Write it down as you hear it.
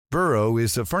Burrow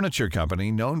is a furniture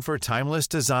company known for timeless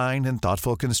design and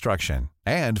thoughtful construction,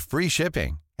 and free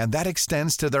shipping, and that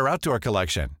extends to their outdoor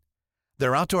collection.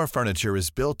 Their outdoor furniture is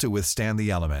built to withstand the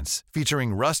elements,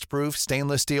 featuring rust-proof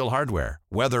stainless steel hardware,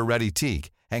 weather-ready teak,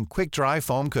 and quick-dry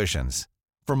foam cushions.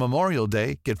 For Memorial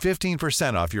Day, get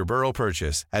 15% off your Burrow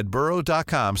purchase at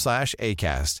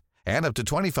burrow.com/ACAST and up to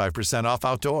 25% off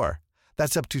outdoor.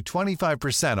 That's up to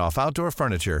 25% off outdoor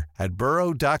furniture at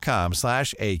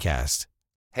burrow.com/ACAST.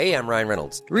 Hey, I'm Ryan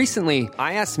Reynolds. Recently,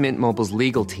 I asked Mint Mobile's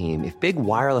legal team if big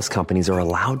wireless companies are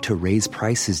allowed to raise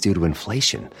prices due to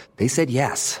inflation. They said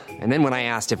yes. And then when I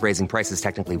asked if raising prices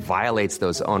technically violates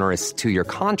those onerous two-year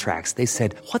contracts, they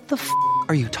said, "What the f***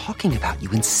 are you talking about,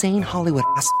 you insane Hollywood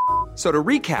ass?" So to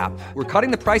recap, we're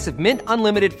cutting the price of Mint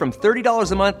Unlimited from $30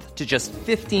 a month to just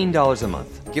 $15 a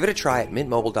month. Give it a try at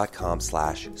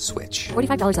mintmobile.com/switch.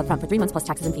 $45 up front for 3 months plus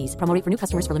taxes and fees. Promo rate for new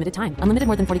customers for limited time. Unlimited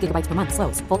more than 40 gigabytes per month.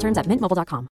 Slows full terms at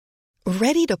mintmobile.com.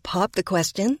 Ready to pop the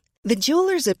question? The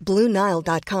jewelers at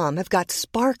BlueNile.com have got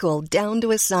sparkle down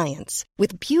to a science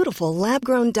with beautiful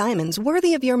lab-grown diamonds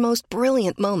worthy of your most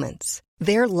brilliant moments.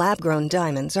 Their lab-grown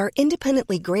diamonds are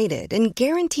independently graded and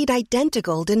guaranteed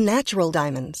identical to natural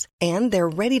diamonds, and they're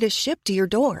ready to ship to your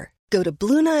door. Go to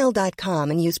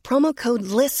BlueNile.com and use promo code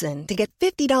LISTEN to get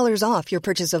 $50 off your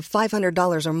purchase of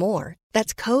 $500 or more.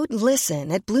 That's code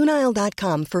LISTEN at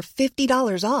BlueNile.com for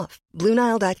 $50 off.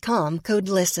 BlueNile.com, code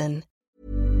LISTEN.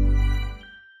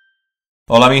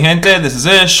 Hola mi gente, this is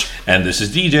Ish. And this is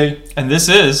DJ. And this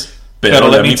is Pero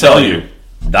let me tell you.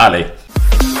 Dale.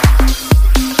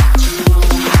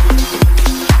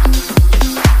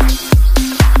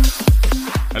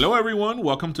 Hello everyone,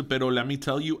 welcome to Pero Let Me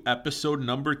Tell You, episode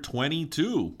number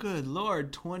 22. Good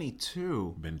Lord,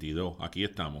 22. Bendito, aquí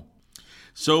estamos.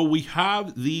 So we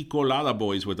have the Colada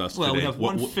boys with us today. We have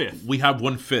one-fifth. We have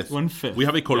one-fifth. One-fifth. We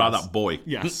have a Colada boy.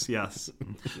 Yes.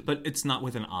 But it's not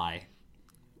with an I.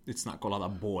 It's not Colada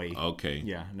boy. Okay.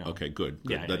 Yeah, no. Okay, good.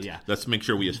 Yeah. Let's make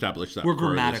sure we establish that. We're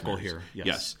grammatical here.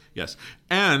 Yes.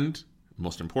 And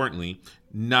most importantly,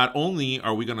 not only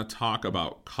are we going to talk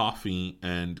about coffee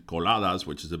and coladas,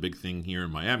 which is a big thing here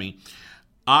in Miami,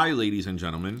 ladies and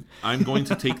gentlemen, I'm going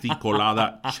to take the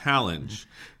Colada challenge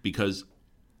because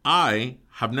I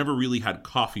have never really had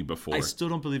coffee before. I still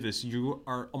don't believe this. You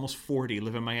are almost 40,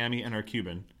 live in Miami, and are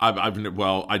Cuban. I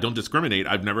don't discriminate.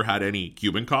 I've never had any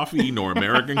Cuban coffee, nor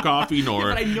American coffee,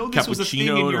 nor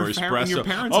cappuccino, nor espresso. Your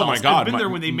parents' oh my house. God! I've been there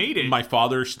when they made it. My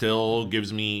father still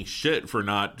gives me shit for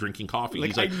not drinking coffee. I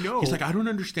know. He's like, I don't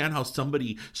understand how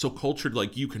somebody so cultured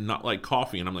like you can not like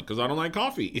coffee, and I'm like, because I don't like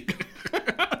coffee.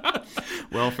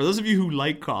 Well, for those of you who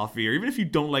like coffee, or even if you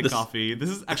don't like coffee, this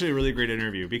is actually a really great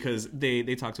interview because they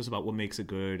talk to us about what makes a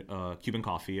good Cuban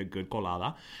coffee, a good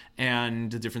colada, and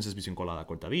the differences between colada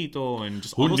cortadito and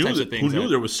just all those types of things. Who knew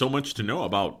there was so much to know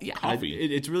about coffee?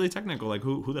 It's really technical. Like,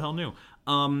 who the hell knew?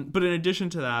 But in addition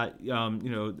to that,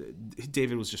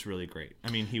 David was just really great.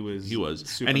 I mean, he was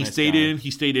super and he nice stayed guy. in.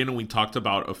 He stayed in, and we talked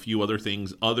about a few other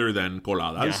things other than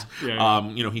coladas.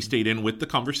 Yeah. He stayed in with the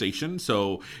conversation,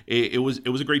 so it was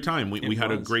a great time. We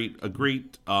had a great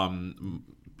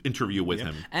interview with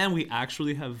him, and we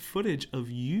actually have footage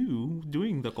of you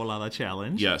doing the colada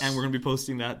challenge. Yes, and we're going to be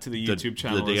posting that to the YouTube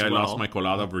channel. The day as I well. lost my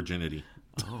colada virginity.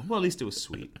 Oh, well, at least it was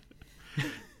sweet.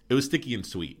 It was sticky and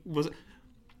sweet. Was it?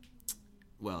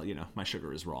 Well, my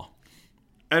sugar is raw.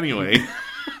 Anyway,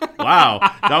 wow,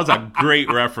 that was a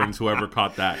great reference, whoever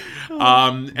caught that.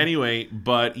 Anyway,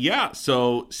 but yeah,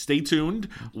 so stay tuned.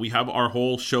 We have our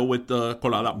whole show with the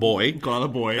Colada boy. Colada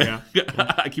boy, yeah.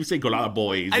 I keep saying Colada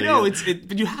boys. I know,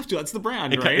 but you have to. That's the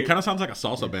brand, right? It kind of sounds like a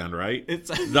salsa band, right? It's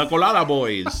the Colada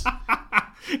boys.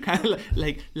 Kind of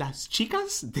like Las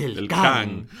Chicas del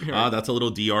Gang. That's a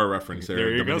little DR reference there.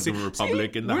 There you Dominican go.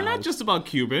 Republic in the We're house. not just about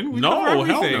Cuban. We No, cover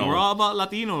everything. hell no. We're all about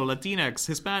Latino, Latinx,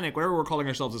 Hispanic, whatever we're calling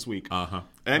ourselves this week.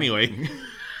 Anyway.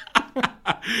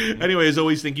 Anyway, as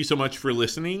always, thank you so much for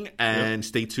listening, and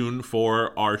stay tuned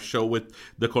for our show with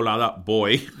the Colada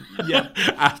boy. Yeah.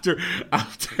 after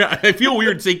I feel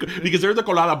weird saying because they're the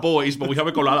Colada boys, but we have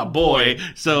a Colada boy,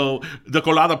 so the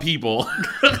Colada people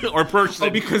or person. Oh,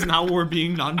 because now we're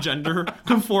being non-gender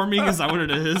conforming. Is that what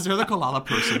it is? They're the Colada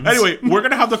persons. Anyway, we're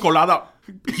gonna have the Colada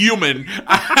human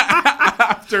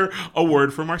after a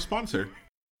word from our sponsor.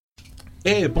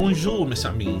 Bonjour mes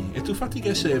amis. Êtes-vous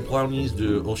fatigué ces brownies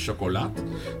au chocolat?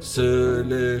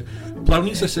 Le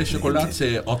brownies c'est chocolat,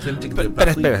 c'est authentique de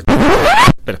Paris.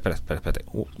 Espera.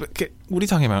 What are you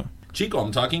talking about? Chico,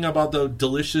 I'm talking about the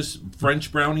delicious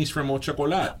French brownies from Au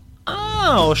Chocolat.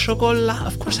 Oh, chocolat.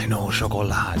 Of course I know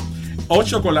chocolat. Au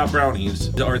Chocolat brownies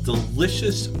are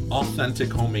delicious,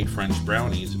 authentic homemade French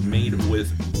brownies made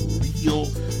with real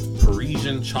Parisian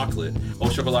Parisian chocolate. Au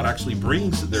Chocolat actually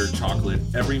brings their chocolate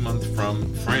every month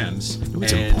from France. Ooh,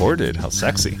 it's imported. How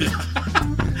sexy.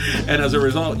 And as a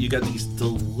result, you get these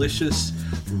delicious,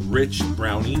 rich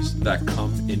brownies that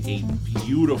come in a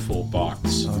beautiful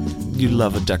box. You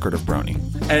love a decorative brownie.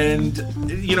 And,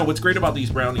 you know, what's great about these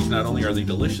brownies, not only are they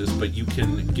delicious, but you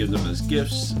can give them as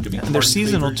gifts. And they're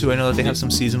seasonal, flavors. too. I know that they have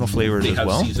some seasonal flavors as well.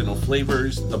 They have seasonal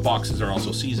flavors. The boxes are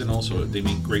also seasonal, so they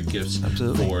make great gifts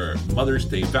for Mother's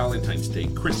Day, Valentine's Day,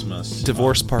 Christmas.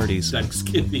 Divorce parties.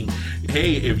 Thanksgiving.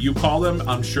 Hey, if you call them,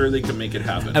 I'm sure they can make it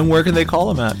happen. And where can they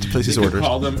call them at to place these orders?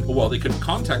 They can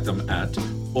contact them at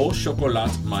Au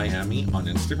Chocolat Miami on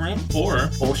Instagram or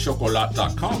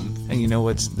auchocolat.com. And you know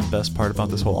what's the best part about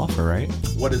this whole offer, right?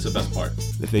 What is the best part?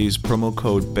 If they use promo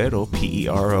code PERO,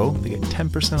 P-E-R-O, they get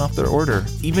 10% off their order,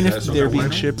 even if they're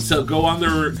being shipped. So go on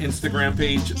their Instagram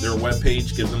page, their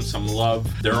webpage, give them some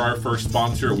love. They're our first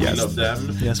sponsor. We love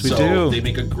them. Yes, we do. They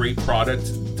make a great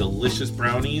product, delicious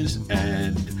brownies,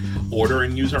 and order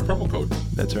and use our promo code.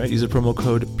 That's right. Use the promo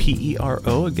code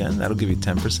PERO. Again, that'll give you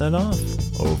 10% off.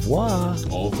 Au revoir.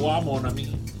 Au revoir, mon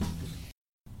ami.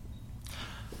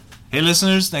 Hey,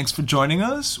 listeners, thanks for joining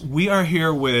us. We are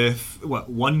here with, what,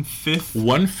 one-fifth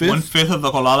of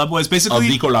the Colada Boys? Basically,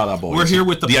 of the Colada Boys. We're here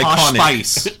with the posh iconic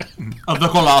spice of the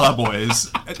Colada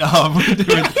Boys.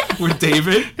 We're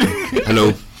David.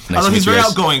 Hello. Although he's very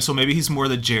outgoing, so maybe he's more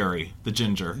the Jerry, the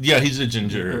ginger. Yeah, he's a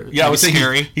ginger. Yeah, I would say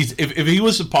he's if he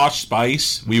was a posh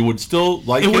spice, we would still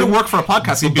like him. It wouldn't work for a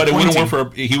podcast. But it wouldn't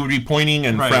work he would be pointing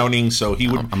and frowning, so he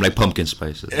would. I'm like pumpkin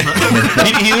spice.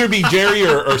 He'd either be Jerry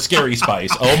or Scary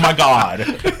Spice. Oh my God!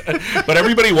 But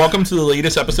everybody, welcome to the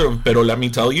latest episode of Pero Let Me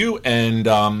Tell You,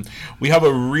 and we have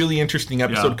a really interesting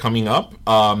episode coming up.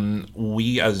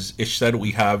 We, as Ish said,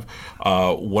 we have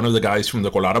one of the guys from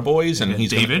the Colada Boys, and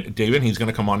he's David. He's going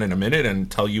to come on in a minute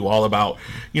and tell you all about,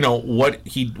 you know, what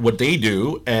they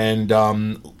do. And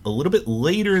a little bit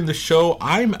later in the show,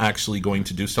 I'm actually going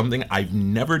to do something I've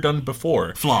never done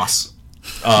before. Floss.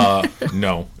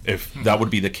 No, if that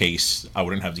would be the case, I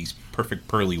wouldn't have these perfect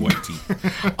pearly white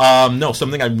teeth. No,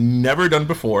 something I've never done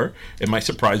before. It might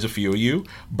surprise a few of you,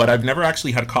 but I've never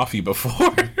actually had coffee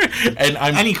before. And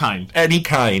any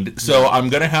kind. So I'm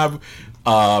gonna have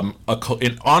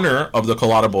in honor of the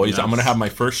Colada Boys, I'm gonna have my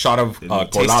first shot of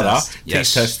Colada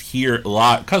taste test here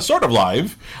live, sort of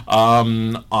live,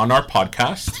 on our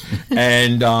podcast.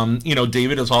 And you know,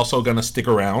 David is also gonna stick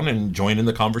around and join in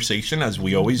the conversation as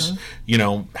we always, you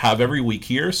know, have every week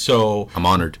here. So I'm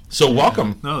honored. So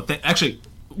welcome. No, actually,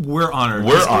 we're honored.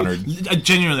 We're honored.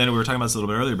 Genuinely, we were talking about this a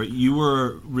little bit earlier, but you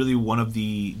were really one of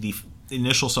the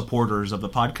initial supporters of the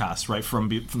podcast, right from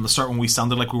the start, when we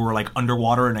sounded like we were like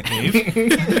underwater in a cave.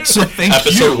 So thank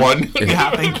Episode you. 1.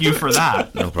 Yeah, thank you for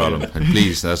that. No problem. And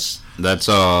please, that's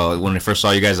when I first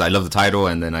saw you guys, I love the title,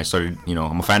 and then I started, you know,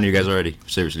 I'm a fan of you guys already.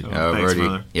 Seriously. Thanks,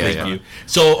 brother. Thank you.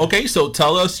 So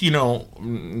tell us, you know,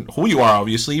 who you are,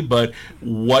 obviously, but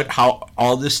how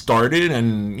all this started,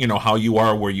 and you know how you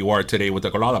are where you are today with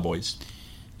the Colada Boys.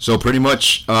 So pretty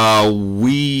much,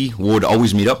 we would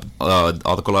always meet up. All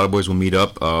the Colada Boys would meet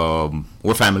up.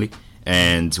 We're family,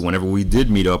 and whenever we did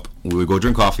meet up, we would go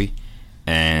drink coffee,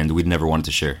 and we'd never wanted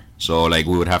to share. So like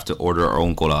we would have to order our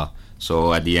own cola.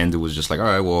 So at the end, it was just like, all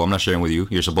right, well, I'm not sharing with you.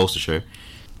 You're supposed to share.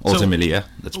 Ultimately,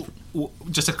 that's.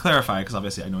 Just to clarify, because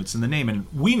obviously I know it's in the name, and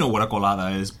we know what a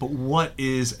colada is, but what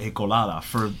is a colada?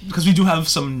 Because we do have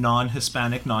some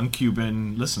non-Hispanic,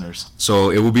 non-Cuban listeners. So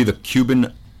it will be the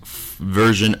Cuban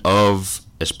version of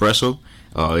espresso.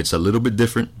 It's a little bit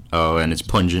different, and it's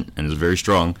pungent, and it's very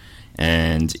strong.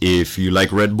 And if you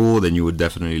like Red Bull, then you would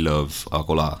definitely love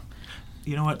colada.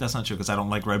 You know what? That's not true, because I don't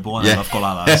like Red Bull, and I love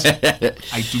coladas.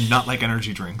 I do not like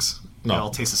energy drinks. No. They all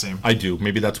taste the same. I do.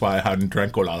 Maybe that's why I hadn't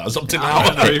drank coladas up to now.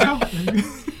 There you go.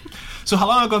 So how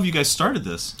long ago have you guys started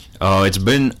this? It's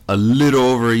been a little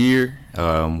over a year.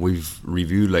 We've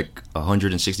reviewed like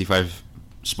 165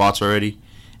 spots already,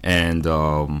 and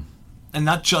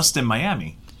not just in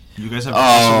Miami. You guys have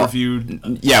also reviewed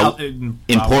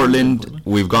in Portland.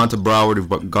 We've gone to Broward,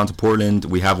 we've gone to Portland.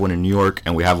 We have one in New York,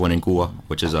 and we have one in Cuba,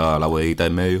 which is La Bodeguita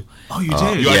en Medio. Oh, you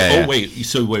did? Wait.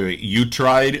 You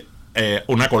tried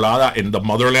una colada in the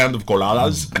motherland of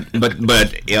coladas?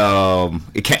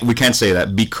 But we can't say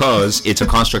that, because it's a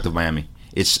construct of Miami.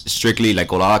 It's strictly like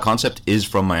colada concept is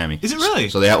from Miami. Is it really?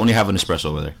 So they only have an espresso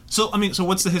over there. So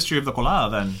what's the history of the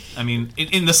colada then? I mean,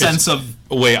 in the sense of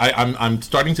I'm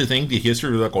starting to think the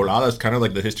history of the colada is kind of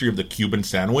like the history of the Cuban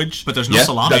sandwich. But there's no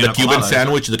salami in the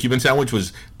Cuban sandwich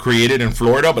was created in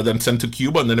Florida, but then sent to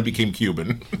Cuba, and then it became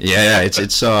Cuban. Yeah.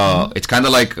 It's kind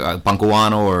of like pan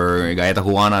cubano or galleta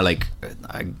cubana. Like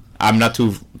I'm not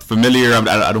too familiar.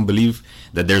 I don't believe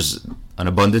that there's an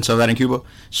abundance of that in Cuba.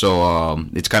 So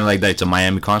it's kind of like that. It's a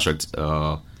Miami construct.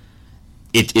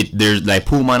 There's like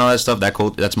Puma and all that stuff.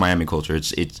 That's Miami culture.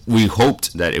 We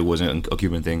hoped that it wasn't a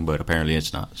Cuban thing, but apparently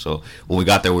it's not. So when we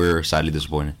got there, we were sadly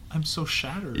disappointed. I'm so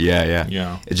shattered.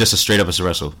 Yeah. It's just a straight up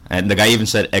espresso, and the guy even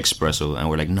said espresso, and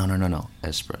we're like, no,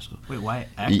 espresso. Wait, why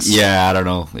X? Yeah, I don't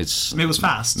know. Maybe it was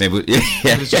fast. Maybe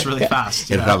it was just really fast.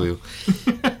 Yeah, probably.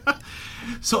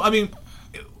 So I mean,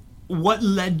 what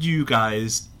led you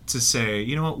guys to say,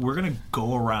 you know what, we're gonna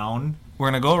go around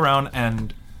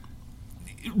and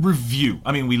review.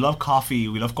 I mean, we love coffee,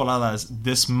 we love coladas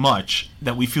this much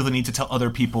that we feel the need to tell other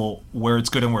people where it's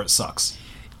good and where it sucks.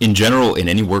 In general, in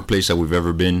any workplace that we've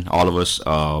ever been, all of us,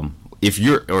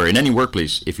 in any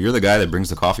workplace, if you're the guy that brings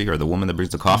the coffee or the woman that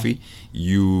brings the coffee,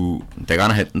 te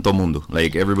ganas en todo mundo.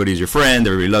 Like, everybody's your friend,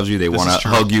 everybody loves you, they want to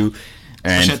hug you.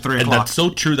 And that's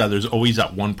so true that there's always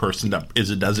that one person that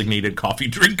is a designated coffee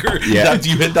drinker. Yeah.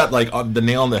 You hit that like on the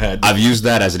nail on the head. I've used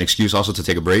that as an excuse also to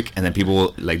take a break, and then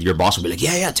people, like your boss will be like,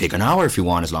 yeah, take an hour if you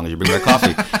want, as long as you bring that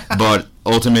coffee. But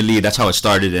ultimately, that's how it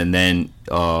started. And then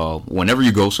whenever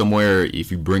you go somewhere,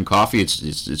 if you bring coffee,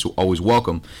 it's always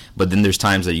welcome. But then there's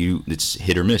times that it's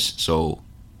hit or miss. So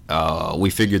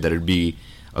we figured that it'd be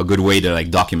a good way to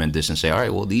like document this and say, all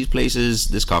right, well, these places,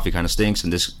 this coffee kind of stinks,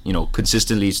 and this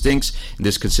consistently stinks, and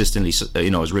this consistently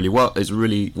is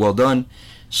really well done.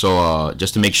 So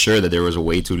just to make sure that there was a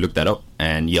way to look that up,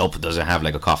 and Yelp doesn't have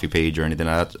like a coffee page or anything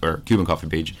like that, or Cuban coffee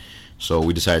page. So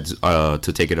we decided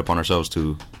to take it upon ourselves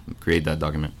to create that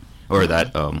document, or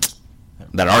that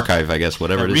archive, I guess,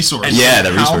 whatever it is. Resource. Yeah, that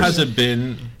resource. How has it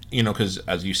been? Because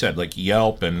as you said, like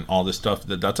Yelp and all this stuff,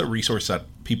 that's a resource that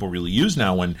people really use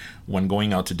now when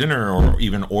going out to dinner or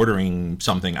even ordering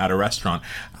something at a restaurant.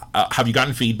 Have you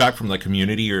gotten feedback from the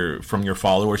community or from your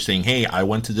followers saying, hey, I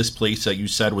went to this place that you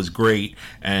said was great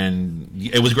and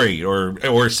it was great, or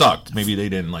it sucked, maybe they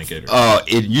didn't like it?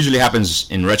 It usually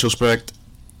happens in retrospect.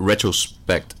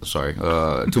 Sorry,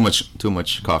 too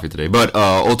much coffee today. But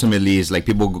ultimately, it's like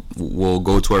people will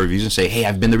go to our reviews and say, hey,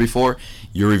 I've been there before,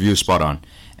 your review is spot on.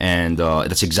 And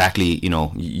that's exactly,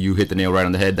 you hit the nail right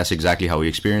on the head. That's exactly how we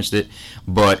experienced it.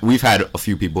 But we've had a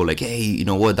few people like, hey, you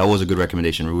know what, that was a good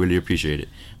recommendation, we really appreciate it.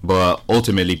 But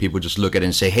ultimately, people just look at it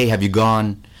and say, hey, have you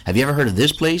ever heard of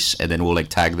this place? And then we'll like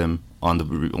tag them on the,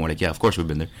 and we're like, yeah, of course we've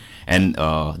been there. And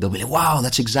they'll be like, wow,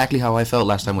 that's exactly how I felt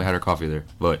last time we had our coffee there.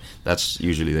 But that's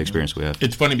usually the experience we have.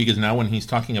 It's funny because now when he's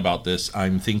talking about this,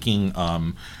 I'm thinking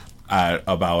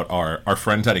about our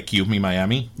friends at Cube Me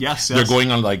Miami. Yes. They're going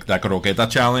on like that croqueta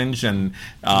challenge, and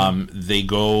they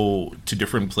go to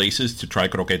different places to try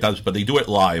croquetas, but they do it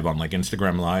live on like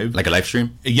Instagram Live, like a live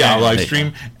stream. Yeah, live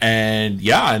stream, and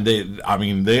they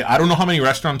I don't know how many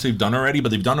restaurants they've done already,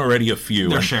 but they've done already a few.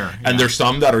 Their share, and there's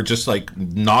some that are just like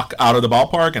knock out of the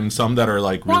ballpark, and some that are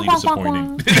like really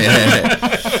disappointing.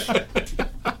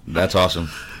 That's awesome.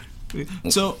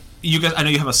 So you guys, I know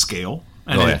you have a scale.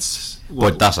 And it's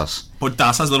por tazas,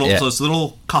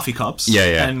 little coffee cups.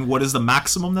 Yeah. And what is the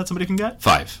maximum that somebody can get?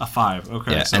 5. A 5.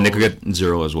 Okay. Yeah, so, and they could get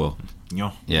 0 as well.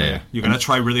 Yeah. You're gonna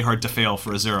try really hard to fail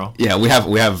for a 0. Yeah, we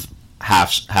have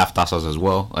half tazas as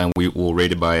well, and we will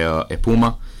rate it by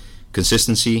espuma,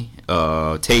 consistency,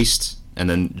 taste, and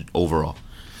then overall.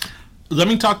 Let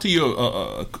me talk to you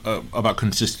about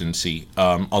consistency.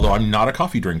 Although I'm not a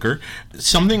coffee drinker,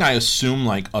 something I assume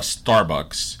like a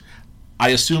Starbucks, I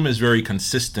assume is very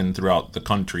consistent throughout the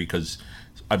country, because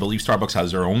I believe Starbucks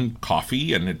has their own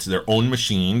coffee and it's their own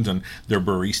machines and their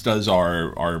baristas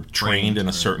are trained in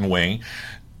a certain way.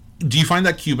 Do you find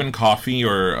that Cuban coffee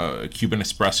or Cuban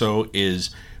espresso is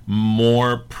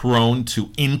more prone to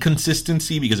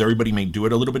inconsistency because everybody may do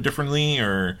it a little bit differently,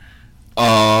 or?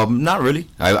 Not really.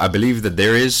 I believe that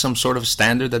there is some sort of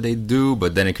standard that they do,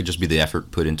 but then it could just be the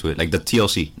effort put into it. Like the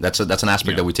TLC, that's an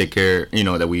aspect that we take care,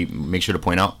 that we make sure to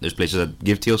point out. There's places that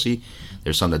give TLC,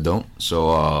 there's some that don't.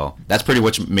 So that's pretty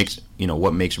much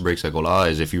what makes or breaks a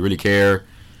Colada is if you really care,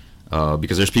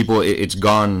 because there's people. It's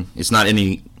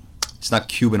not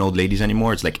Cuban old ladies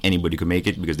anymore. It's like anybody could make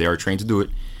it because they are trained to do it.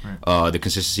 Right. The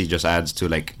consistency just adds to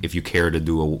like if you care to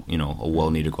do a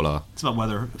well-needed colada. It's about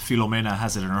whether Filomena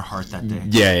has it in her heart that day.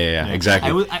 Yeah,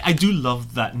 exactly. I do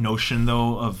love that notion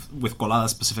though with colada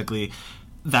specifically,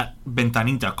 that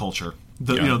ventanita culture.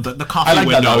 The coffee I like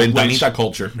window. That ventanita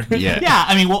culture. Yeah.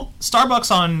 I mean, Starbucks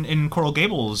in Coral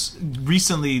Gables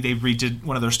recently they redid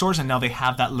one of their stores and now they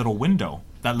have that little window,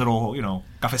 that little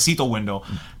cafecito window,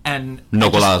 and no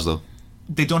coladas though.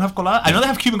 They don't have colada? I know they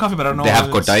have Cuban coffee, but I don't know. They have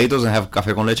cortaditos and have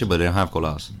café con leche, but they don't have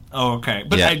coladas. Oh, okay.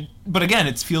 But again,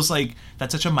 it feels like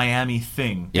that's such a Miami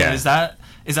thing. Yeah. Is that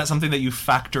Is that something that you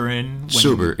factor in?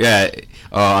 Super, yeah.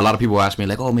 A lot of people ask me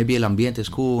like, "Oh, maybe el ambiente is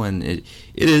cool," and it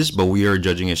is, but we are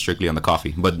judging it strictly on the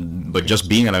coffee. But just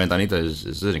being at La Ventanita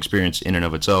is an experience in and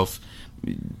of itself.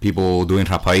 People doing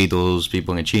rapaditos,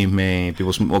 people in chisme,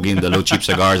 people smoking the little cheap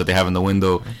cigars that they have in the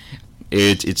window.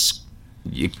 If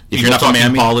you're not from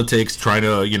Miami, politics, trying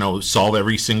to solve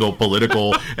every single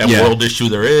political and world issue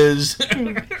there is.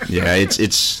 Yeah,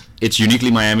 it's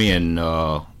uniquely Miami, and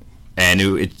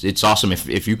it's awesome.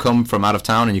 If you come from out of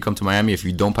town and you come to Miami, if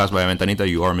you don't pass by Ventanita,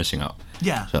 you are missing out.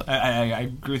 Yeah, so. I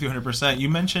agree with you 100%. You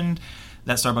mentioned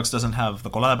that Starbucks doesn't have the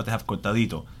colada, but they have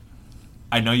cortadito.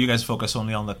 I know you guys focus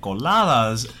only on the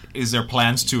coladas. Is there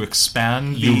plans to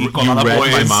expand the Colada Boyz?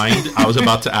 Boyz? My mind. I was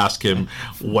about to ask him,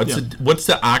 what's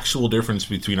the actual difference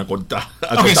between a cortadito?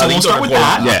 Okay, so we'll start with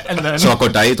that. Yeah. And then... So a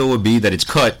cortadito would be that it's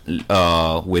cut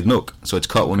with milk. So it's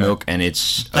cut with milk, and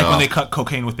it's like when they cut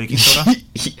cocaine with baking soda.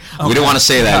 We don't want to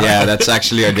say that. Yeah, that's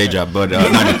actually our day job. But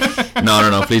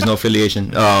no, please, no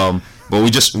affiliation. But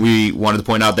we wanted to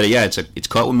point out that it's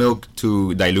cut with milk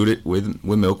to dilute it with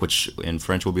milk, which in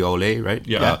French will be au lait, right?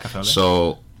 Yeah.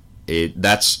 So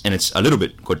it's a little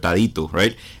bit cortadito,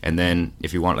 right? And then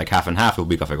if you want like half and half, it'll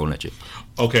be café con leche.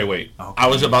 Okay, wait. Okay. I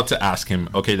was about to ask him.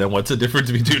 Okay, then what's the difference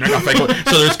between a café con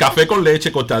so there's café con leche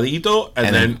cortadito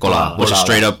and then colada, which is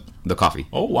straight up the coffee.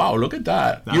 Oh wow, look at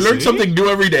that. You learn something new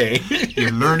every day.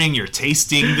 You're learning, you're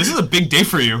tasting. This is a big day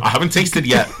for you. I haven't tasted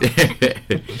yet.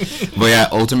 But yeah,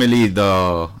 ultimately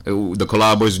the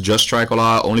Colada Boyz just try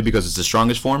Colada only because it's the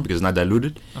strongest form, because it's not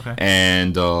diluted. Okay.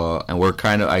 And we're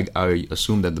kind of I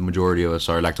assume that the majority of us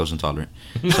are lactose intolerant.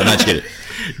 So not get it.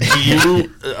 Do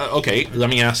you okay,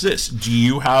 let me ask this. Do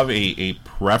you have a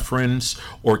preference,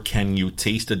 or can you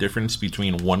taste the difference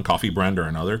between one coffee brand or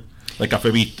another? Like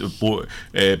Café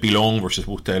Pilón versus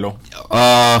Bustelo?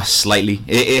 Slightly.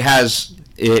 It has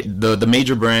the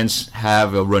major brands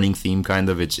have a running theme, kind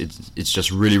of. It's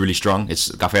just really, really strong.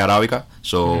 It's Café Arabica,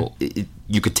 so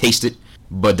you could taste it.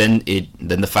 But then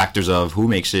the factors of who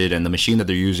makes it and the machine that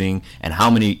they're using and how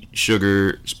many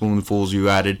sugar spoonfuls you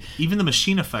added. Even the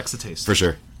machine affects the taste. For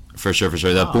sure.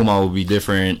 The Puma will be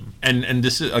different. And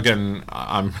this is, again,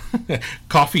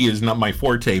 coffee is not my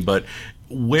forte, but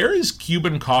where is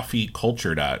Cuban coffee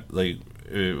cultured at? Like,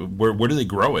 where do they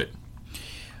grow it?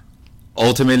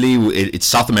 Ultimately, it's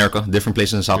South America. Different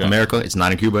places in South America. It's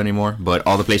not in Cuba anymore. But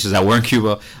all the places that were in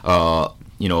Cuba,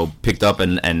 picked up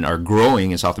and are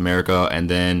growing in South America. And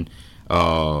then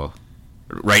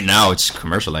right now, it's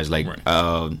commercialized. Like,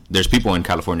 there's people in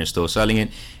California still selling it.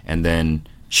 And then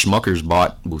Schmuckers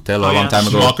bought Bustelo a long time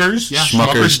ago. Schmuckers? Yeah.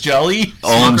 Schmuckers jelly?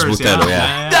 Owns Bustelo,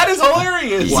 yeah. That is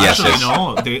hilarious. Well, actually,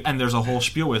 no. And there's a whole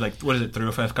spiel with, like, what is it,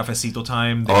 305 Cafecito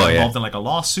time. They were involved in, like, a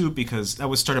lawsuit because that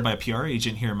was started by a PR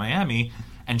agent here in Miami,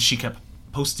 and she kept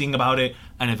posting about it,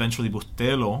 and eventually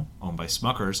Bustelo, owned by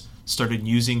Schmuckers, started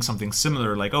using something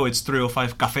similar, like, it's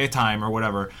 305 Cafe time or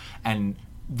whatever, and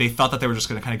they thought that they were just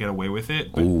going to kind of get away with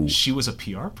it, but she was a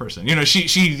PR person.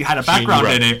 She had a background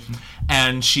in it,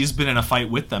 and she's been in a fight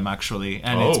with them, actually.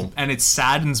 And it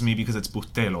saddens me because it's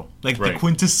Bustelo. Like, the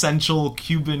quintessential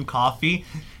Cuban coffee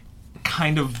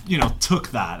kind of, took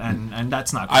that, and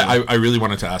that's not cool. I really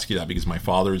wanted to ask you that because my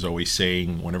father is always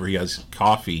saying, whenever he has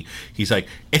coffee, he's like,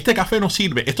 este café no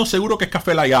sirve, esto seguro que es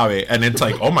café la llave. And it's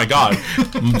like, oh my God,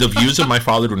 the views of my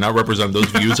father do not represent those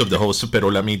views of the host, pero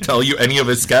let me tell you, any of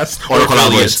his guests or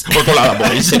Colada Boyz.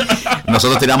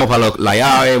 Nosotros tiramos para la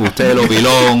llave, Bustelo,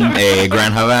 Pilón,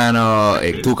 Gran Havana,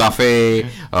 Tu Café,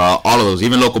 all of those,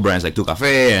 even local brands like Tu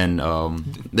Café, and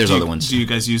there's other ones. Do you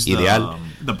guys use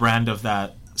the brand of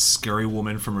that scary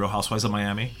woman from Real Housewives of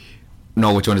Miami?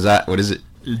 No, which one is that? What is it?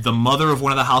 The mother of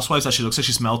one of the housewives that she looks like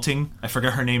she's melting. I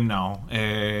forget her name now.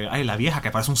 La vieja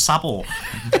que parece un sapo.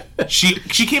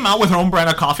 She came out with her own brand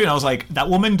of coffee, and I was like, that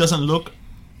woman doesn't look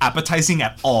appetizing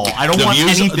at all. I don't want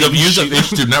anything. The views of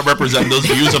Ish do not represent those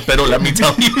views of Pero, let me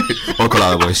tell you. Or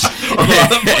Colada Boyz.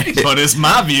 But it's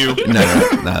my view.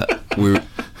 No.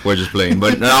 We're just playing.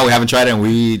 But no, we haven't tried it, and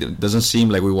it doesn't seem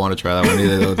like we want to try that one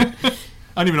either, though.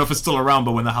 I don't even know if it's still around,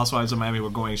 but when the Housewives of Miami were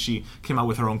going, she came out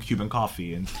with her own Cuban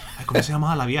coffee. And, ¿cómo se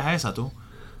llama la vieja esa, tú?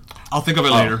 I'll think of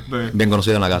it later. But... Bien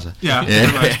conocida en la casa. Yeah.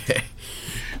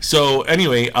 So,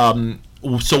 anyway,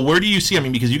 so where do you see,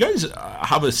 because you guys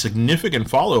have a significant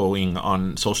following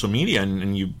on social media,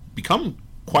 and you've become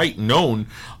quite known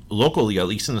locally, at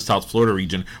least in the South Florida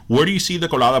region. Where do you see the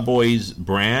Colada Boyz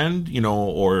brand,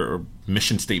 or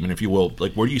mission statement, if you will?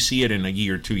 Like, where do you see it in a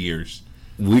year, 2 years?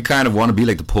 We kind of want to be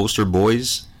like the poster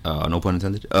boys, no pun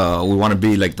intended. We want to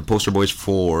be like the poster boys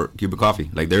for Cuban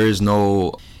coffee. Like, there is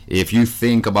no, if you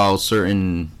think about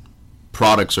certain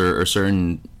products or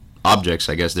certain objects,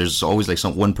 I guess. There's always like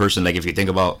one person. Like if you think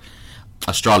about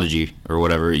astrology or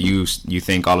whatever, you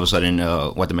think all of a sudden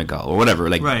Guatemala or whatever.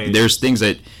 Like there's things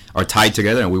that are tied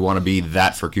together, and we want to be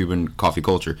that for Cuban coffee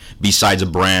culture. Besides a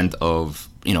brand of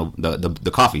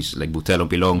the coffees like Bustelo,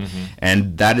 Pilon,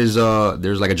 and that is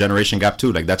there's like a generation gap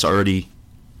too. Like that's already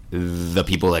the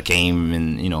people that came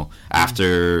and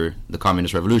after the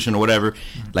communist revolution or whatever.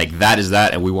 Like that is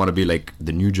that, and we want to be like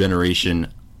the new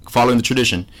generation following the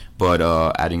tradition, but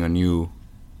adding a new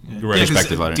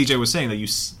perspective on it. DJ was saying that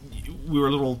we were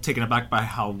a little taken aback by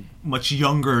how much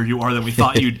younger you are than we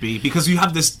thought you'd be, because you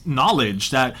have this knowledge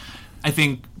that I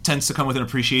think tends to come with an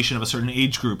appreciation of a certain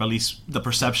age group. At least the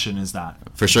perception is that.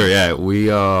 For sure, yeah. We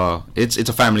it's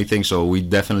a family thing, so we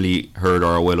definitely heard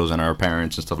our abuelos and our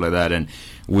parents and stuff like that, and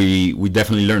we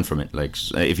definitely learned from it. Like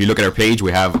if you look at our page,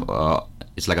 we have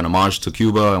it's like an homage to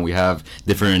Cuba, and we have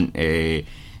different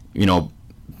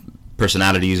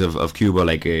personalities of Cuba,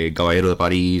 like Caballero de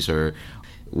Paris or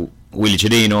Willie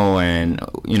Chirino and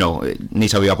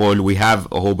Nisa Villapol. We have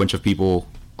a whole bunch of people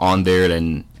on there,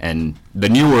 and the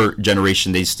newer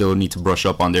generation, they still need to brush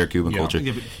up on their Cuban culture.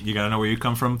 Yeah, but you gotta know where you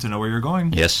come from to know where you're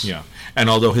going. Yes. Yeah. And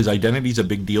although his identity is a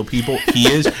big deal, people,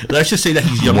 he is. Let's just say that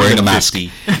he's younger wearing than a mask.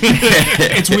 50.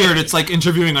 It's weird. It's like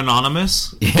interviewing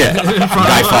Anonymous. Yeah.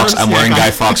 Guy Fawkes. I'm wearing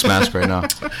Guy Fawkes mask right now.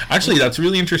 Actually, that's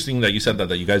really interesting that you said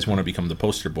that you guys want to become the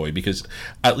poster boy, because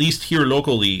at least here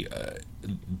locally,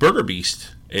 Burger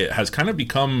Beast, it has kind of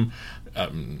become. I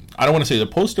don't want to say the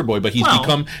poster boy, but he's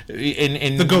become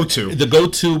in the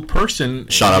go-to person.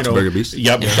 Shout out to Burger Beast.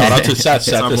 Yep. Shout out to Seth.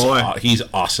 Seth is, boy. He's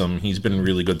awesome. He's been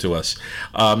really good to us.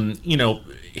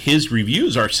 His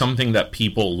reviews are something that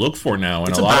people look for now, and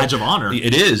it's a badge of honor.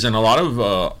 It is, and a lot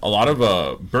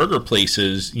of burger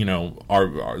places,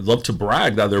 are love to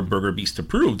brag that they're Burger Beast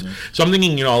approved. So I'm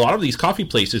thinking, a lot of these coffee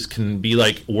places can be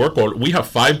like, we have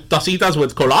 5 tacitas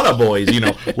with Colada Boys.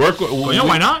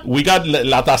 Why not? We got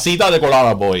la tacita de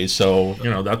Colada Boys, so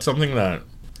that's something that.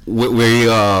 We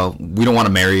don't want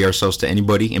to marry ourselves to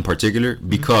anybody in particular,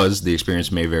 because the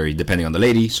experience may vary depending on the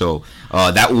lady. So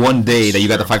that one day that you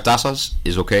got the 5 tazas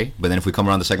is okay, but then if we come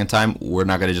around the second time, we're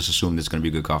not going to just assume it's going to be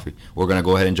good coffee. We're going to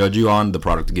go ahead and judge you on the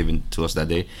product given to us that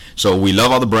day. So we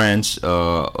love all the brands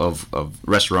of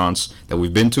restaurants that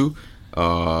we've been to,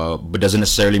 but doesn't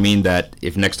necessarily mean that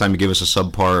if next time you give us a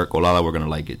subpar colada, we're going to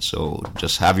like it. So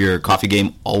just have your coffee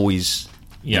game always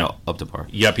up to par.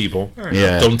 Yeah, people.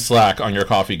 Yeah. Don't slack on your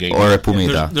coffee game. Or a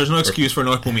pumita. There's no excuse for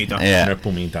no pumita. Yeah. No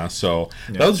pumita. So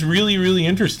that was really, really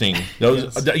interesting. That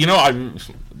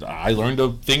was, I learned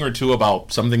a thing or two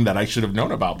about something that I should have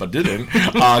known about but didn't,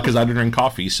 because I didn't drink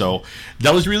coffee. So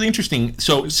that was really interesting.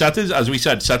 So Seth is, as we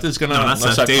said, Seth is gonna. No, not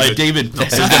Seth. David. No,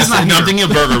 Seth is nothing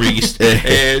of Burger Beast.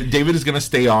 David is gonna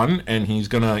stay on, and he's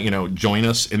gonna join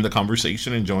us in the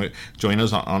conversation and join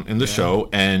us on in the show,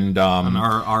 and on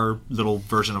our little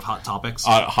version of Hot Topics.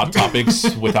 Hot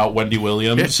Topics without Wendy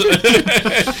Williams.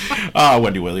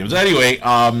 Wendy Williams. Anyway.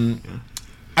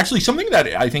 Actually, something that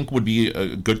I think would be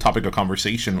a good topic of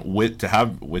conversation with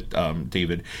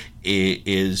David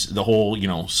is the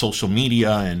whole social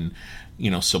media and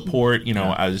support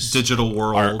as digital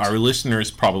world. Our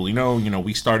listeners probably know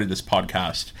we started this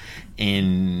podcast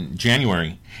in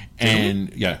January. And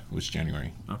it was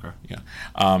January. Okay. Yeah.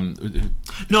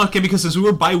 No, okay, because since we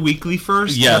were bi-weekly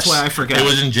first, yes, that's why I forget. It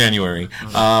was in January.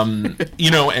 And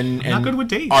not good with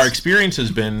dates. Our experience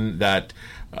has been that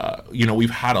we've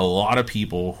had a lot of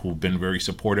people who've been very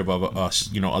supportive of us,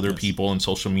 other people in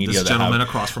social media this gentleman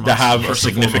across from that us, have a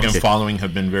significant following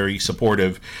have been very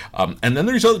supportive. And then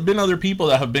there's been other people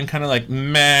that have been kind of like,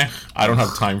 meh, I don't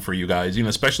have time for you guys,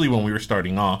 especially when we were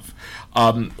starting off.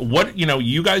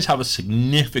 You guys have a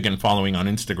significant following on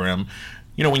Instagram.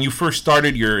 When you first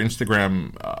started your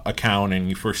Instagram account and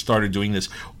you first started doing this,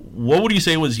 what would you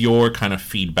say was your kind of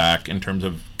feedback in terms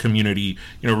of community,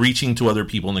 reaching to other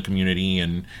people in the community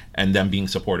and them being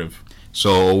supportive?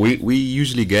 So we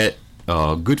usually get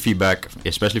good feedback,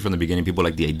 especially from the beginning. People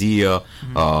like the idea.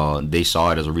 They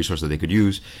saw it as a resource that they could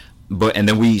use. And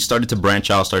then we started to branch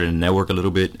out, started to network a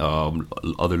little bit,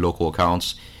 other local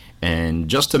accounts, and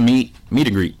just to meet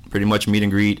and greet, pretty much meet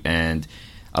and greet. And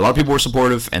a lot of people were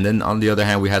supportive, and then on the other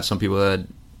hand, we had some people that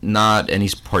not any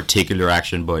particular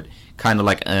action, but kind of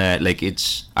like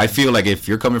it's. I feel like if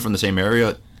you're coming from the same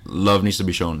area, love needs to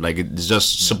be shown. Like it's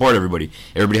just support everybody.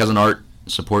 Everybody has an art,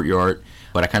 support your art.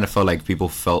 But I kind of felt like people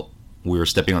felt we were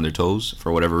stepping on their toes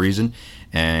for whatever reason,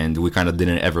 and we kind of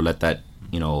didn't ever let that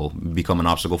become an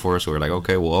obstacle for us. So we're like,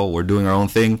 okay, well, we're doing our own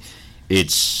thing.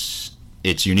 It's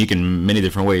unique in many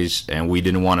different ways, and we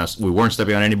weren't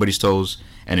stepping on anybody's toes.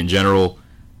 And in general,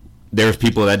 there's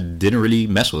people that didn't really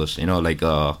mess with us,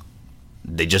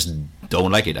 they just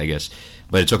don't like it, I guess.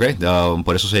 But it's okay.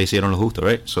 Por eso se hicieron los justos,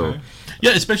 right? So,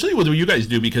 yeah, especially with what you guys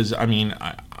do, because I mean,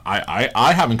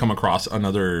 I haven't come across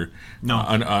another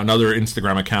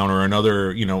Instagram account or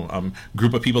another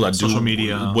group of people that social do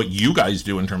media what you guys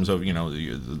do in terms of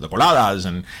the coladas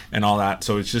and all that.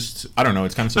 So it's just, I don't know,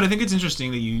 it's kind of. But I think it's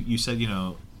interesting that you said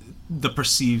the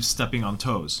perceived stepping on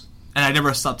toes, and I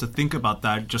never stopped to think about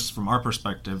that just from our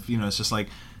perspective. It's just like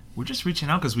we're just reaching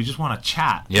out because we just want to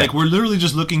chat. Yeah. Like we're literally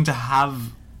just looking to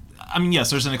have. I mean, yes,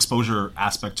 there's an exposure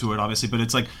aspect to it, obviously, but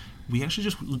it's like we actually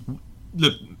just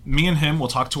look. Me and him will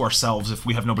talk to ourselves if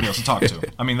we have nobody else to talk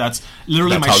to. I mean, that's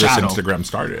literally my shadow. This Instagram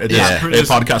started. This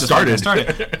podcast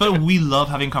started. But we love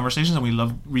having conversations, and we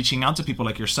love reaching out to people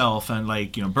like yourself and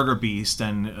like Burger Beast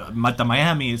and Mata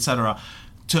Miami, etc.,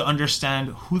 to understand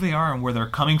who they are and where they're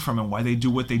coming from and why they do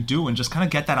what they do, and just kind of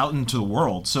get that out into the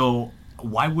world. So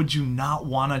why would you not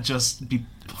want to just be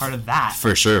part of that?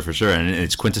 For sure. And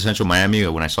it's quintessential Miami.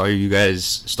 When I saw you guys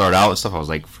start out and stuff, I was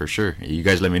like, for sure. You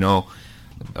guys let me know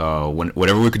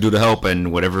whatever we could do to help,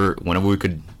 and whenever we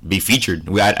could be featured.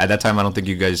 At that time, I don't think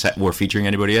you guys were featuring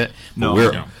anybody yet. No,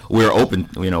 we're open.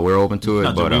 We're open to it.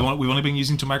 No, but dude, we've only been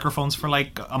using 2 microphones for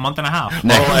like a month and a half.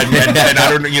 And I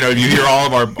don't know. If you hear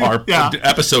all of our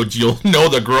episodes, you'll know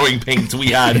the growing pains we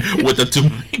had with the 2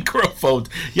 microphones.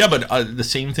 Yeah, but the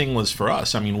same thing was for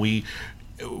us. I mean,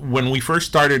 when we first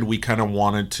started, we kind of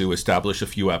wanted to establish a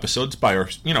few episodes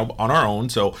on our own,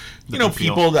 so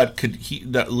people that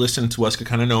that listen to us could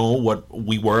kind of know what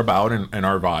we were about and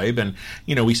our vibe, and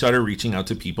we started reaching out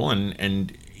to people,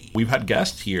 and we've had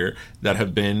guests here that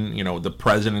have been, the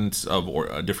presidents of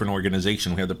a different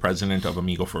organization. We had the president of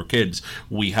Amigo for Kids.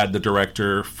 We had the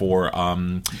director for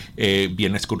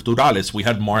Bienes Culturales. We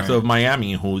had Martha of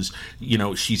Miami, who's,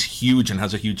 she's huge and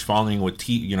has a huge following with,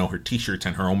 her T-shirts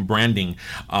and her own branding.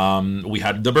 We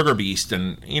had the Burger Beast,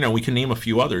 and, we can name a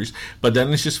few others. But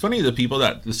then it's just funny, the people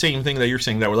the same thing that you're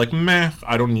saying, that were like, meh,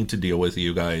 I don't need to deal with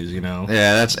you guys,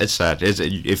 Yeah, it's sad.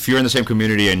 If you're in the same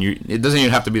community, and it doesn't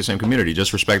even have to be the same community,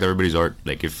 just respect everybody's art.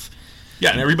 Like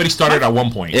and everybody started at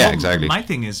one point. Yeah, exactly. My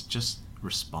thing is just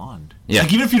respond. Yeah.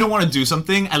 Like, even if you don't want to do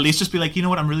something, at least just be like, you know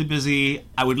what, I'm really busy.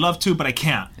 I would love to, but I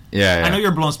can't. Yeah. I know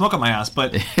you're blowing smoke up my ass,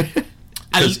 but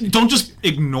don't just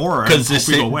ignore it. Because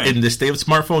in this day of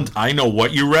smartphones, I know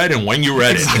what you read and when you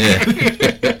read it.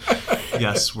 Yeah.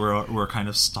 Yes, we're kind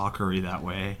of stalkery that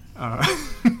way.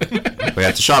 But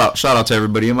yeah, shout out to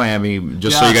everybody in Miami.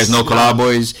 Just so you guys know, Colada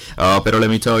Boyz. Pero let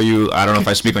me tell you, I don't know if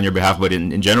I speak on your behalf, but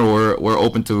in general, we're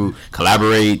open to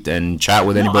collaborate and chat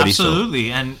with anybody. Absolutely,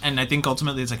 so. And I think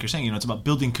ultimately, it's like you're saying, it's about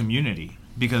building community,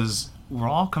 because we're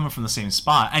all coming from the same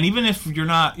spot. And even if you're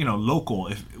not, local,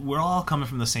 if we're all coming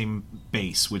from the same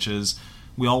base, which is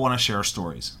we all want to share our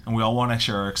stories and we all want to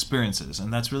share our experiences,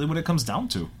 and that's really what it comes down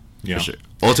to. Yeah. Sure.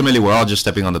 Ultimately, we're all just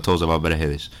stepping on the toes of our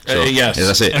berejedes. So, yes.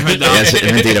 That's it. I'm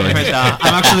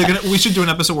actually we should do an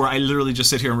episode where I literally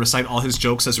just sit here and recite all his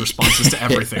jokes as responses to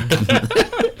everything.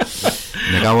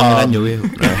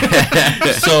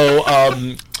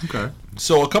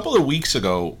 So a couple of weeks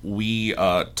ago, we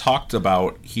talked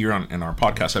about here in our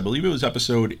podcast, I believe it was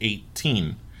episode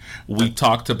 18, we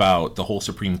talked about the whole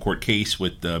Supreme Court case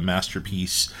with the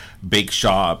Masterpiece Bake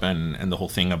Shop and the whole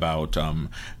thing about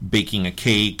baking a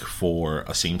cake for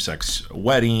a same-sex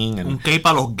wedding. Un cake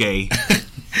para los gay.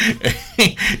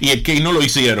 Y el cake no lo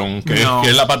hicieron, que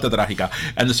es la parte trágica.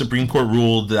 And the Supreme Court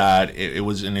ruled that it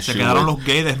was an issue. Se quedaron los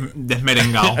gays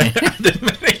desmerengados.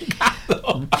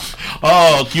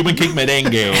 Oh, Cuban cake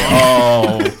merengue.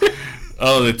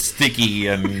 Oh, it's sticky,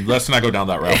 and let's not go down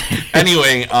that route.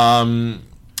 Anyway,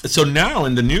 so now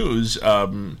in the news,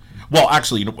 well,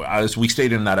 actually, as we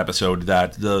stated in that episode,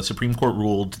 that the Supreme Court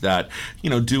ruled that,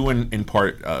 due in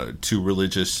part to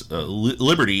religious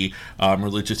liberty,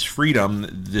 religious freedom,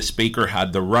 this baker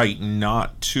had the right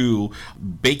not to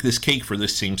bake this cake for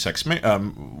this same-sex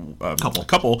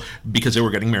couple because they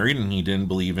were getting married, and he didn't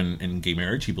believe in gay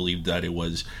marriage. He believed that it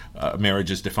was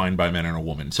marriage is defined by a man and a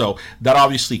woman. So that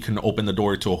obviously can open the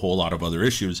door to a whole lot of other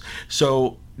issues.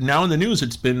 So now in the news,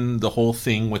 it's been the whole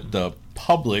thing with the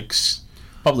Publix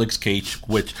cake,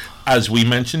 which, as we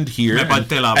mentioned here,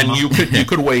 and you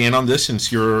could weigh in on this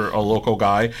since you're a local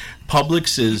guy.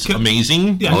 Publix is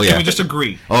amazing. Yeah, can we just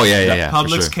agree? Oh yeah.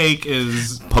 Publix cake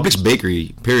is Publix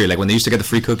bakery. Period. Like when they used to get the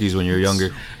free cookies when you were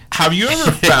younger. Have you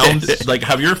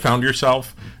ever found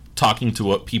yourself talking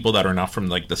to people that are not from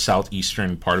like the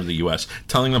southeastern part of the U.S.,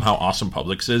 telling them how awesome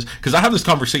Publix is? Because I have this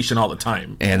conversation all the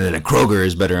time. And then Kroger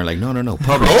is better. And like, no,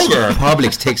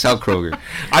 Publix takes out Kroger.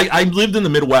 I lived in the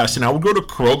Midwest, and I would go to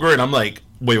Kroger, and I'm like,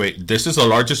 wait, this is the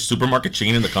largest supermarket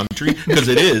chain in the country? Because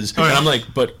it is. And I'm like,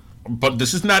 but but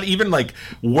this is not even like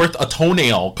worth a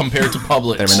toenail compared to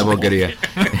Publix.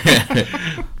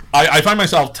 I find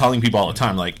myself telling people all the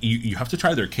time, like, you have to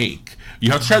try their cake.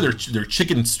 You have to try their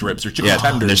chicken strips or chicken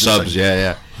tenders. Their subs,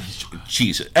 like,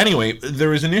 jeez. Anyway, there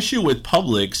was an issue with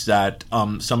Publix that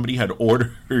somebody had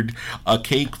ordered a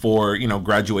cake for,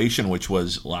 graduation, which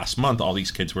was last month. All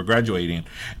these kids were graduating.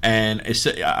 And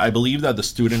I believe that the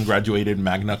student graduated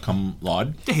magna cum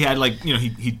laude. He had,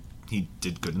 he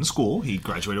did good in school. He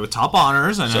graduated with top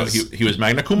honors, and so he was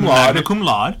magna cum laude. Magna cum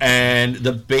laude. And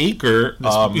the baker,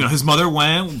 his mother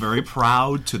went very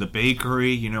proud to the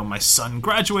bakery. My son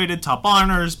graduated top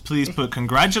honors. Please put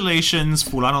congratulations,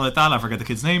 fulano de tal. I forget the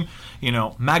kid's name.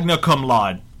 Magna cum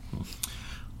laude.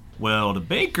 Well, the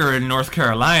baker in North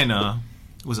Carolina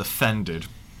was offended.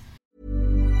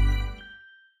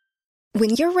 When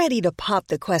you're ready to pop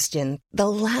the question, the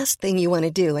last thing you want to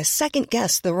do is second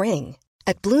guess the ring.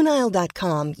 At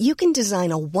BlueNile.com, you can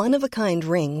design a one-of-a-kind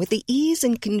ring with the ease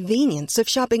and convenience of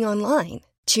shopping online.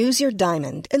 Choose your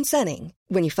diamond and setting.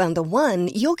 When you find the one,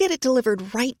 you'll get it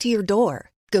delivered right to your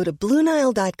door. Go to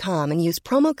BlueNile.com and use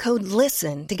promo code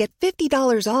LISTEN to get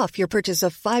 $50 off your purchase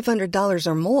of $500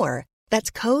 or more. That's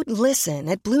code LISTEN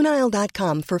at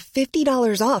BlueNile.com for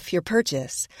 $50 off your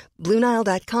purchase.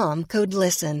 BlueNile.com, code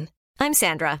LISTEN. I'm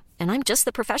Sandra, and I'm just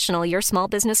the professional your small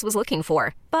business was looking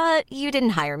for. But you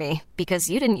didn't hire me because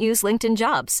you didn't use LinkedIn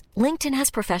Jobs. LinkedIn has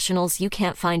professionals you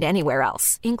can't find anywhere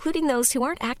else, including those who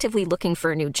aren't actively looking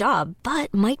for a new job,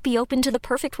 but might be open to the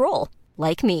perfect role,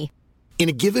 like me. In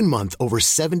a given month, over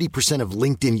 70% of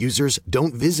LinkedIn users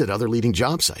don't visit other leading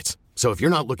job sites. So if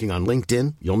you're not looking on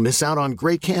LinkedIn, you'll miss out on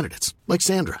great candidates like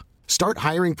Sandra. Start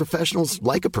hiring professionals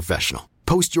like a professional.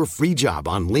 Post your free job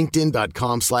on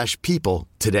linkedin.com/people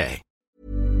today.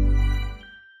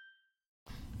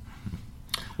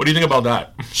 What do you think about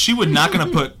that? She was not going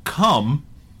to put cum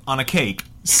on a cake.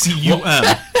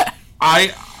 C-U-M.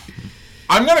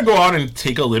 I'm going to go out and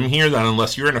take a limb here that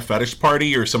unless you're in a fetish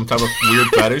party or some type of weird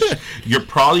fetish, you're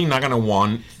probably not going to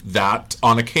want that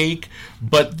on a cake.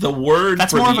 But the word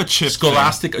that's for more the of a chip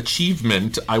scholastic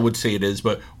achievement, I would say it is.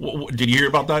 But did you hear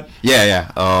about that?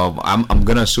 Yeah. I'm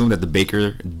going to assume that the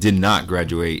baker did not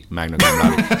graduate magna cum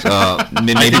laude.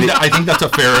 I think that's a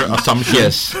fair assumption.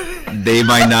 Yes. They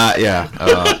might not,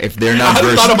 if they're not I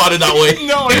haven't thought about it that way.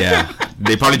 No. Yeah.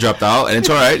 They probably dropped out, and it's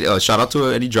all right. Shout out to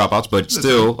any dropouts, but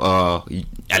still,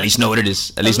 at least know what it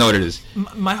is.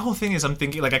 My whole thing is I'm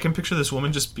thinking, I can picture this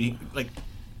woman just being like,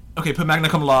 okay, put magna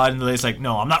cum laude, and the lady's like,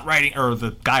 no, I'm not writing, or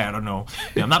the guy, I don't know,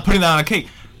 I'm not putting that on a cake.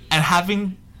 And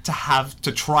having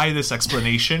to try this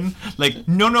explanation,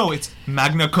 no, it's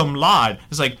magna cum laude.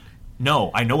 It's like,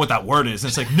 no, I know what that word is. And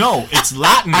it's like, no, it's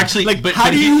Latin. Actually, but how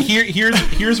do you?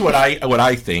 Here's what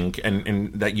I think,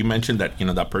 and that you mentioned that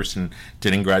that person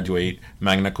didn't graduate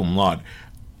magna cum laude.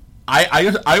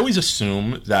 I always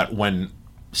assume that when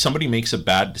somebody makes a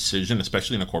bad decision,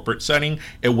 especially in a corporate setting,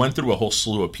 it went through a whole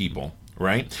slew of people,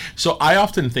 right? So I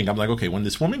often think, I'm like, okay, when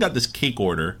this woman got this cake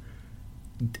order,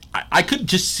 I could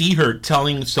just see her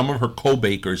telling some of her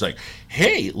co-bakers, like,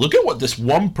 hey, look at what this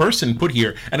one person put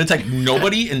here. And it's like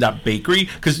nobody in that bakery,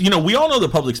 because, we all know the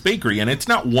Publix bakery, and it's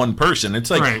not one person. It's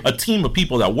like a team of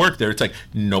people that work there. It's like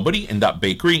nobody in that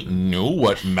bakery knew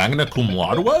what magna cum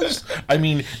laude was. I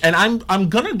mean, and I'm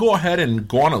going to go ahead and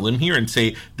go on a limb here and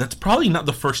say that's probably not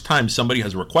the first time somebody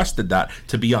has requested that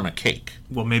to be on a cake.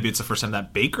 Well, maybe it's the first time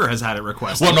that baker has had it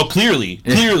requested. Well, no, clearly.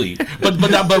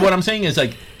 but what I'm saying is,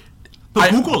 like,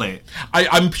 Google it.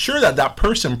 I'm sure that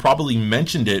person probably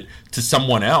mentioned it to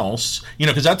someone else,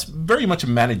 because that's very much a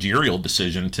managerial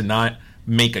decision to not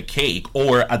make a cake.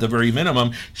 Or at the very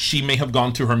minimum, she may have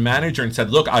gone to her manager and said,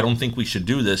 look, I don't think we should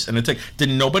do this. And it's like, did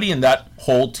nobody in that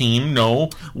whole team know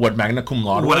what magna cum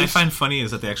laude was? What I find funny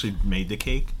is that they actually made the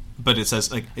cake, but it says,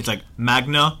 it's like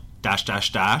magna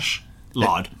 --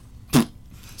 laude.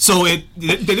 So they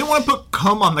didn't want to put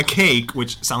cum on the cake,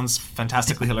 which sounds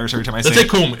fantastically hilarious every time I say it.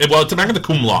 Let's say cum. Well, it's magna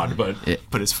cum laude, but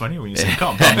it's funny when you say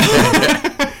cum.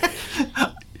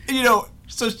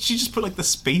 So she just put the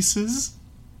spaces.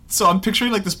 So I'm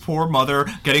picturing this poor mother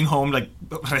getting home,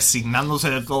 resignándose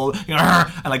de todo,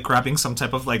 and grabbing some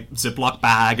type of Ziploc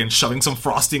bag and shoving some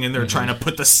frosting in there, trying to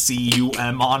put the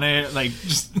cum on it,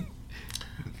 just.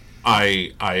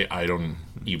 I don't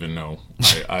even know.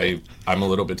 I'm a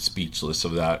little bit speechless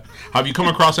of that. Have you come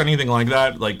across anything like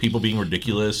that? Like people being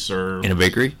ridiculous or in a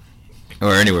bakery?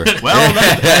 Or anywhere? Well,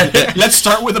 let's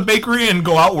start with a bakery and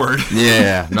go outward.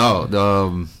 Yeah, no,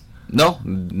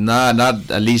 not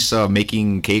at least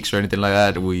making cakes or anything like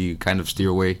that. We kind of steer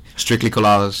away. Strictly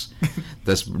coladas.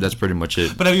 That's pretty much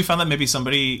it. But have you found that maybe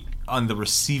somebody on the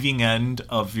receiving end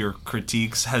of your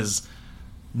critiques has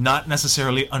not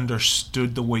necessarily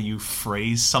understood the way you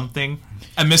phrase something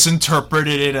and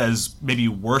misinterpreted it as maybe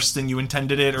worse than you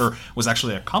intended it, or was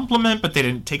actually a compliment but they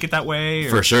didn't take it that way?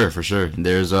 Or? For sure.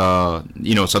 There's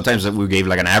sometimes we gave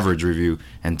like an average review,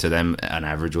 and to them an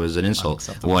average was an insult.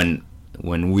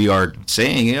 When we are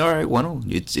saying, all right, well,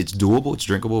 it's doable, it's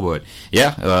drinkable, but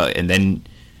and then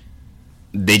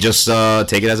they just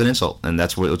take it as an insult, and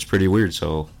that's what's pretty weird.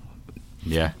 So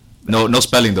yeah. No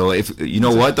spelling though. If you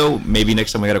know what though, maybe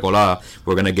next time we get a colada,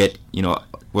 we're gonna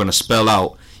spell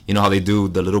out. You know how they do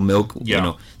the little milk. Yeah. You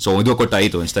know, so we do a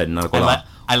cortadito instead, not a colada.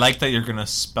 I like that you're gonna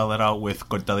spell it out with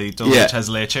cortadito, which has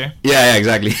leche. Yeah,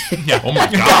 exactly. Yeah. Oh my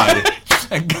god.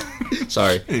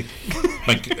 Sorry.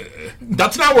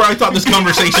 That's not where I thought this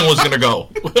conversation was gonna go.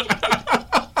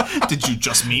 Did you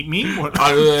just meet me?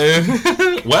 I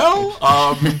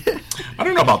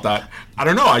don't know about that. I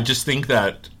don't know. I just think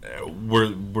that we're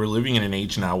living in an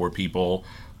age now where people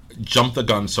jump the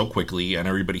gun so quickly, and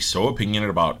everybody's so opinionated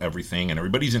about everything, and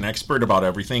everybody's an expert about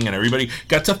everything, and everybody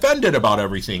gets offended about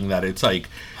everything, that it's like,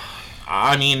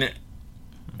 I mean,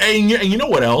 and you know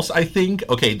what else? I think,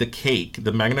 okay, the cake,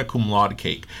 the magna cum laude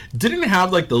cake, didn't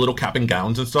have like the little cap and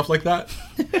gowns and stuff like that.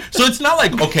 So it's not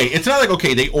like,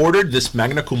 okay, they ordered this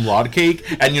magna cum laude cake,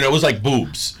 and it was like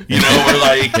boobs, or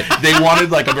like they wanted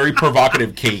like a very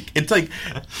provocative cake. It's like,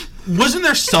 wasn't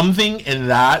there something in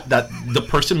that the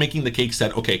person making the cake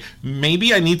said, okay,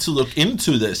 maybe I need to look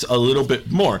into this a little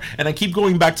bit more? And I keep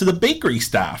going back to the bakery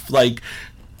staff. Like,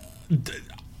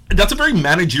 that's a very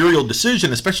managerial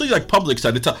decision, especially like Publix,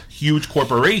 that it's a huge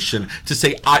corporation, to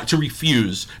say to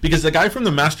refuse, because the guy from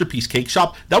the Masterpiece Cake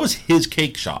Shop, that was his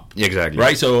cake shop. Exactly.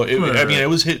 Right? So it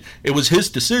was his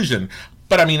decision.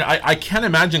 But I mean, I can't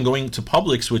imagine going to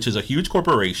Publix, which is a huge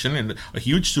corporation and a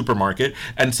huge supermarket,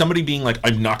 and somebody being like,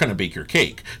 I'm not going to bake your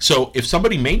cake. So if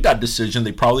somebody made that decision,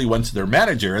 they probably went to their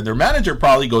manager, and their manager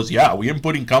probably goes, yeah, we ain't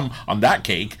putting cum on that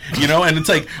cake, and it's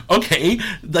like, okay,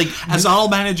 like, as all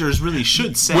managers really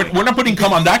should say, we're not putting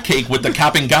cum on that cake with the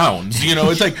cap and gowns.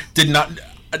 It's like,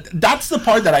 that's the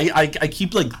part that I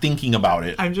keep like thinking about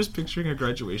it. I'm just picturing a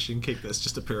graduation cake that's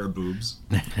just a pair of boobs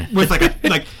with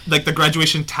like the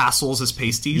graduation tassels as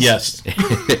pasties. Yes.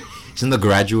 Isn't The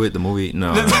Graduate the movie?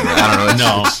 No, I don't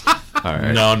know. All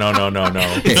right. No.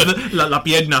 La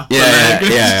pierna.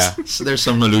 Yeah. So there's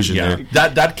some illusion there.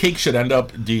 That cake should end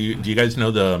up. Do you guys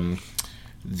know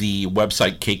the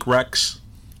website Cake Rex?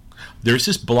 There's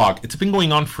this blog. It's been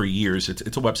going on for years. It's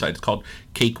a website. It's called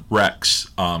Cake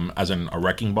Rex, as in a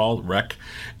wrecking ball, wreck.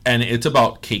 And it's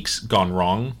about cakes gone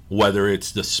wrong, whether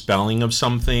it's the spelling of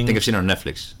something. I think I've seen it on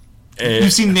Netflix.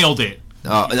 You've seen Nailed It.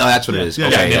 Oh, no, that's what it is. Yeah,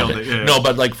 okay, Nailed It. Yeah. No,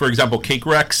 but like, for example, Cake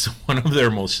Rex, one of their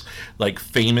most like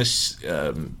famous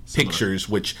pictures,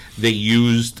 which they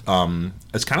used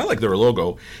as kind of like their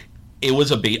logo. It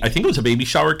was I think it was a baby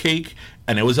shower cake,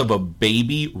 and it was of a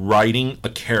baby riding a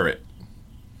carrot.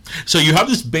 So you have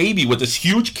this baby with this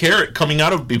huge carrot coming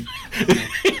out of between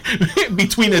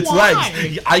its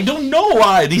legs. I don't know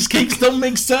why. These cakes don't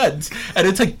make sense. And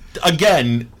it's like,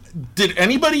 again, did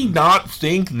anybody not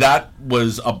think that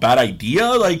was a bad idea?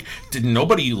 Like, did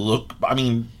nobody look? I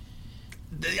mean,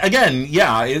 again,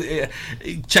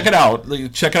 check it out.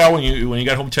 Check it out when you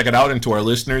get home. Check it out. And to our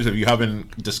listeners, if you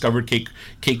haven't discovered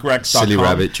CakeRex.com. Silly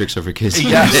rabbit tricks are for kids.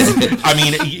 Yes. I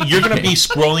mean, you're gonna be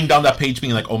scrolling down that page,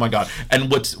 being like, oh my god.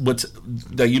 And what's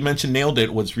that you mentioned, Nailed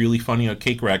It. What's really funny on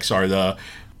CakeRex are the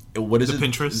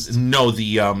Pinterest? No,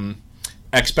 the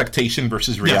expectation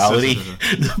versus reality.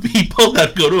 Yes. The people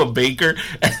that go to a baker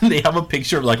and they have a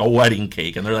picture of like a wedding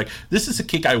cake, and they're like, this is a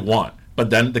cake I want. But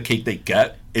then the cake they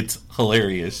get, it's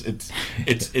hilarious.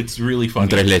 It's really funny.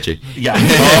 Tres leche. Yeah.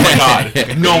 Oh my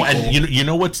god. No, and you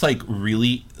know what's like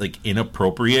really like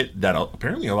inappropriate that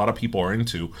apparently a lot of people are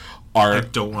into are. I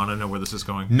don't want to know where this is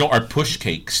going. No, are push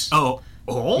cakes. Oh.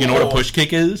 You know what a push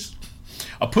cake is?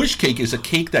 A push cake is a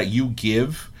cake that you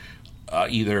give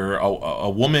either a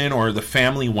woman or the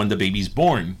family when the baby's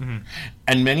born. Mm-hmm.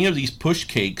 And many of these push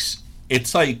cakes,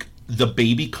 it's like the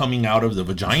baby coming out of the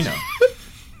vagina.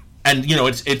 And,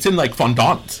 it's in, like,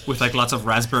 fondant. With, like, lots of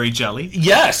raspberry jelly?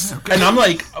 Yes. Okay. And I'm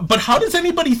like, but how does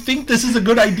anybody think this is a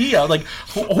good idea? Like,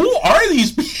 who are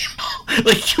these people?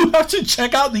 Like, you have to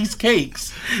check out these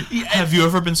cakes. Have you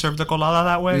ever been served a colada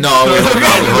that way? No.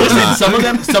 Listen,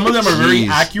 some of them are very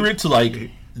accurate to,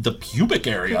 like, the pubic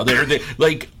area. They're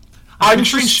like... I'm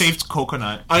picturing shaved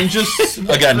coconut. I'm just,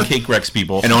 again, Cake Rex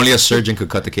people. And only a surgeon could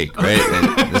cut the cake, right?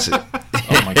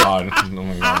 Oh my god.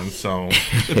 So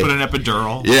they put an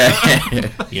epidural.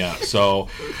 Yeah. Yeah. So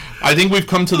I think we've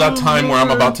come to that time where I'm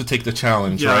about to take the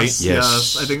challenge, right?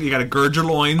 Yes. I think you got to gird your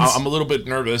loins. I'm a little bit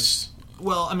nervous.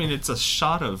 Well, I mean, it's a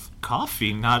shot of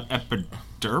coffee, not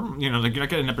epiderm. You're not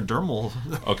getting epidermal.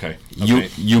 Okay.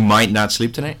 You might not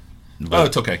sleep tonight. Oh,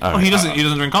 it's okay. He doesn't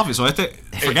drink coffee, so I think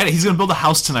forget it. He's gonna build a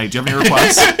house tonight. Do you have any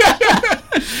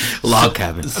requests? Log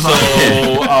cabin. So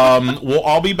we'll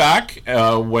all be back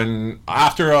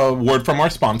after a word from our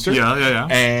sponsor. Yeah.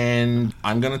 And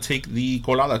I'm gonna take the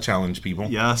Colada challenge, people.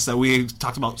 Yes, that we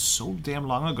talked about so damn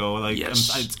long ago. Like,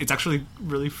 yes. It's actually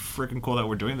really freaking cool that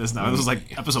we're doing this now. This was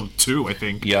like episode 2, I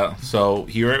think. Yeah. So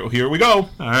here we go.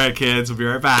 All right, kids. We'll be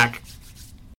right back.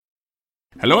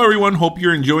 Hello, everyone. Hope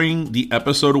you're enjoying the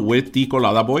episode with the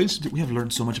Colada Boys. We have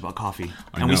learned so much about coffee,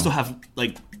 and we still have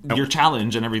like your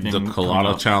challenge and everything. The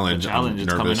Colada challenge. The challenge is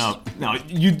coming up. Now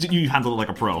you handle it like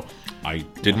a pro. I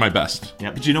did my best.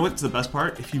 Yeah, but you know what's the best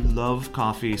part? If you love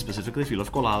coffee, specifically if you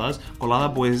love coladas,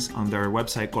 Colada Boys on their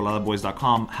website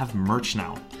coladaboys.com have merch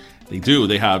now. They do.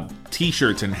 They have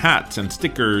T-shirts and hats and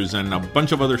stickers and a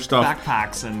bunch of other stuff.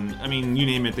 Backpacks and, I mean, you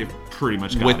name it, they've pretty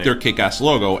much got it. With their kick-ass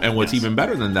logo. And what's even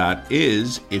better than that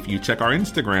is, if you check our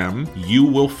Instagram, you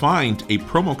will find a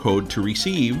promo code to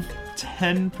receive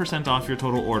 10% off your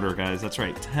total order, guys. That's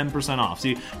right, 10% off.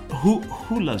 See, who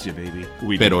loves you, baby?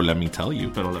 We do. Pero let me tell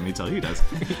you. Pero let me tell you, guys.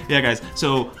 Yeah, guys.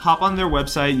 So hop on their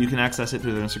website. You can access it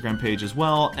through their Instagram page as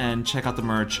well, and check out the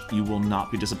merch. You will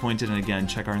not be disappointed. And again,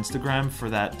 check our Instagram for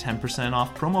that 10%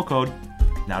 off promo code.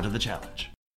 Now to the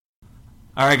challenge.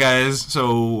 All right, guys.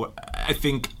 So I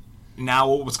think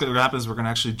now what's going to happen is we're going to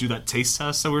actually do that taste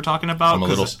test that we were talking about.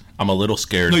 I'm a little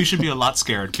scared. No, you should be a lot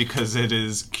scared because it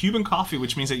is Cuban coffee,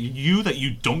 which means that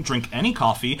you don't drink any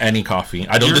coffee. I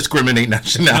don't discriminate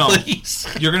nationalities.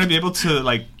 No, you're going to be able to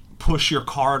like push your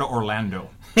car to Orlando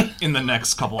in the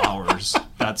next couple hours.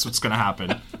 That's what's going to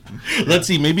happen. Let's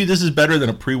see. Maybe this is better than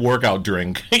a pre-workout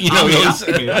drink. There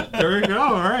we go.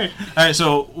 All right.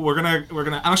 So we're gonna.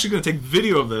 I'm actually gonna take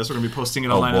video of this. We're gonna be posting it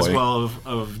online as well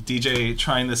of DJ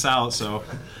trying this out. So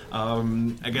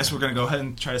I guess we're gonna go ahead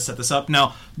and try to set this up.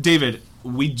 Now, David,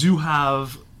 we do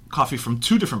have coffee from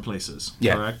 2 different places.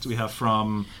 Yeah. Correct. We have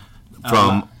from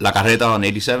La Carreta on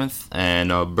 87th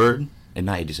and Bird. And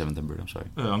not 87th and Bird, I'm sorry.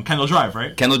 On Kendall Drive,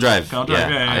 right? Kendall Drive.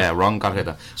 Yeah, wrong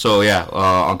Carreta. So,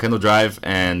 on Kendall Drive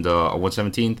and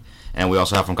 117th. And we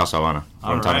also have from Casabana.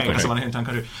 All right, Casabana in Town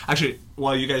Country. Actually,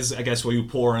 while you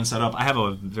pour and set up, I have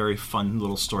a very fun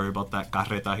little story about that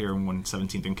carreta here in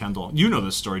 117th and Kendall. You know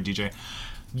this story, DJ.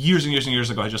 Years and years and years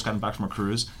ago, I just gotten back from a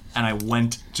cruise, and I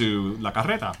went to La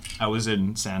Carreta. I was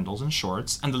in sandals and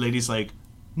shorts, and the lady's like,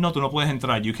 no, tú no puedes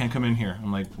entrar. You can't come in here.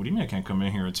 I'm like, what do you mean I can't come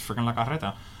in here? It's freaking La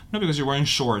Carreta. No, because you're wearing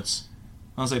shorts.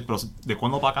 I was like, pero de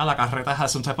cuando pa acá La Carreta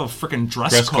has some type of freaking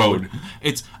dress code.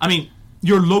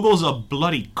 Your logo's a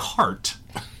bloody cart.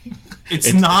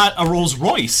 It's not a Rolls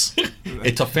Royce.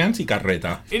 It's a fancy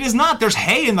carreta. It is not. There's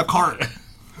hay in the cart.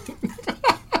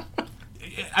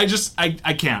 I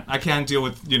can't deal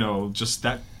with, just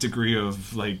that degree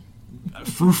of, like,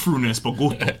 frou-frou-ness, but go.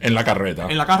 En la carreta.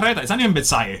 It's not even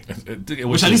Betsaye,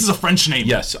 which at least is a French name.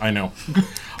 Yes, I know.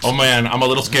 Oh man, I'm a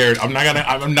little scared. I'm not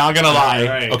gonna lie.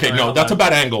 Right, okay, no, that's a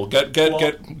bad angle. Get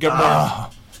more.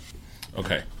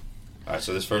 Okay. All right,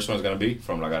 so this first one's gonna be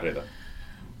from La Carreta.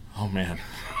 Oh man.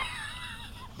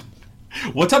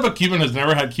 What type of Cuban has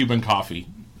never had Cuban coffee?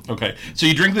 Okay, so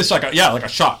you drink this like a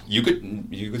shot. You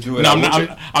could do it. No,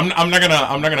 I'm not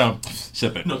gonna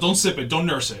sip it. No, don't sip it. Don't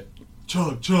nurse it.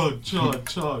 Chug, chug, chug,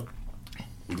 chug.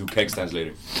 We'll do keg stands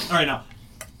later. All right, now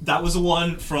that was the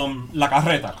one from La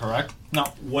Carreta, correct?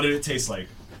 Now, what did it taste like?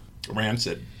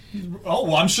 Rancid. Oh,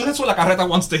 well, I'm sure that's what La Carreta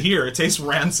wants to hear. It tastes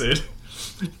rancid.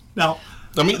 Now,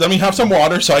 let me have some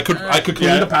water so I could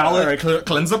clean the palate. All right,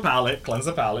 cleanse the palate. Cleanse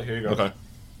the palate. Here you go. Okay.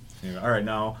 All right,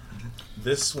 now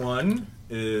this one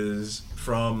is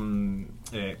from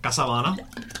Casabana.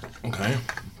 Okay.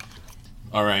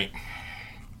 All right.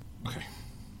 Okay.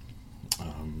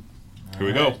 Here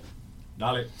we go.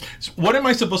 Dale. So what am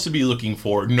I supposed to be looking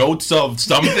for? Notes of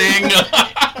something?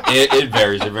 It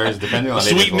varies. It varies depending on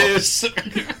sweetness.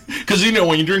 Because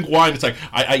when you drink wine, it's like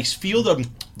I feel the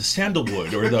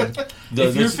sandalwood or the.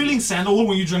 If you're feeling sandalwood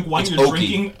when you drink wine, you're oaky.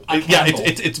 Drinking a candle.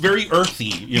 It's very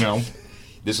earthy.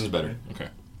 This one's better. Okay.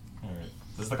 All right.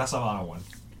 This is the Casabana one.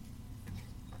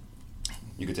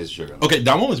 You can taste the sugar. Okay,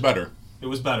 that one was better. It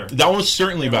was better. That one was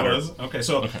certainly better. Okay,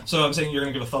 so I'm saying you're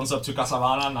going to give a thumbs up to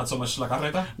Casabana, not so much La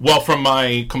Carreta? Well, from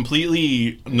my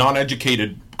completely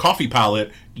non-educated coffee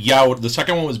palate, the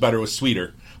second one was better. It was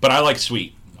sweeter. But I like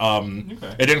sweet.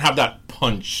 It didn't have that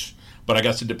punch, but I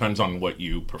guess it depends on what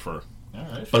you prefer. All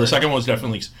right. But the second one was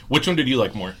definitely... Which one did you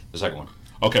like more? The second one.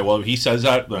 Okay, well, if he says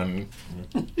that, then...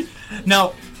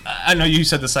 Now, I know you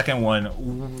said the second one.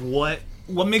 What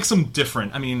makes them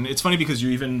different? I mean, it's funny because you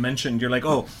even mentioned, you're like,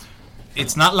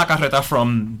 it's not La Carreta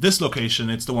from this location,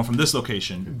 it's the one from this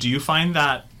location. Do you find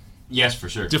that Yes, for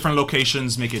sure. different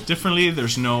locations make it differently?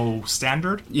 There's no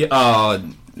standard? Yeah,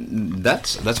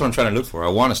 that's what I'm trying to look for. I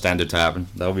want a standard to happen.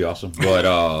 That would be awesome. But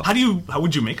how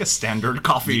would you make a standard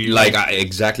coffee? like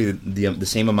exactly the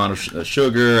same amount of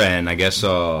sugar, and I guess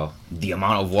the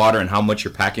amount of water and how much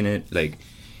you're packing it. Like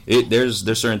there's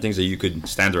certain things that you could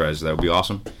standardize. That would be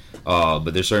awesome.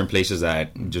 But there's certain places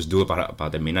that just do it para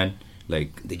terminar.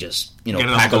 Like they just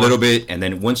pack a little bit, and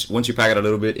then once you pack it a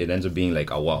little bit, it ends up being like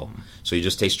a wow. So you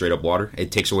just taste straight up water.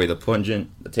 It takes away the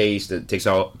the taste. It takes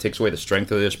away the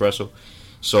strength of the espresso.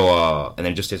 So and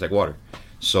then it just tastes like water.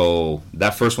 So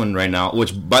that first one right now,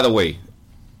 which by the way,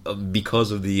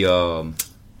 because of the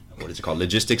what is it called,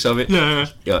 logistics of it?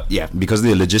 Yeah. Because of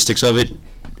the logistics of it,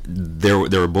 they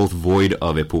were both void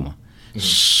of espuma.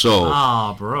 So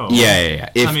bro. Yeah.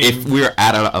 If we were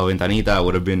at a ventanita, it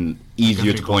would have been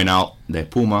easier to point out the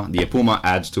espuma. The espuma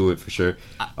adds to it for sure.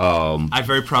 I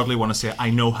very proudly want to say I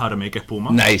know how to make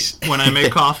espuma. Nice. When I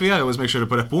make coffee, I always make sure to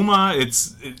put espuma.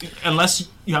 Unless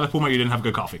you have espuma, you didn't have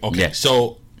good coffee. Okay,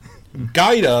 so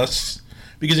guide us.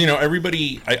 Because,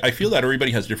 everybody, I feel that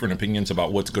everybody has different opinions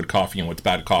about what's good coffee and what's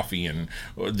bad coffee. And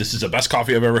this is the best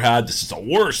coffee I've ever had. This is the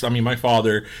worst. I mean, my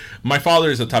father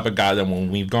is the type of guy that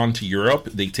when we've gone to Europe,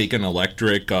 they take an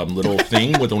electric little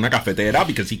thing with una cafetera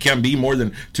because he can't be more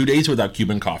than 2 days without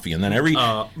Cuban coffee. And then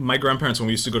my grandparents, when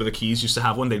we used to go to the Keys, used to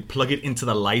have one. They'd plug it into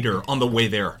the lighter on the way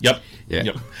there. Yep. Yeah.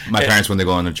 Yep. My parents, when they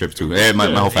go on their trip too. My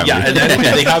whole family. Yeah, and then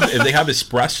if they have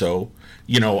espresso,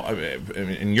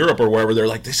 in Europe or wherever, they're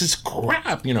like, this is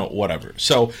crap, whatever.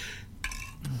 So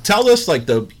tell us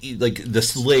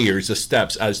the layers, the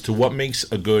steps as to what makes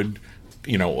a good,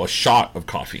 a shot of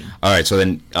coffee. All right, so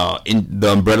then in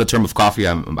the umbrella term of coffee,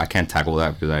 I can't tackle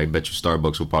that because I bet you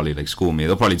Starbucks will probably school me.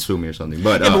 They'll probably sue me or something.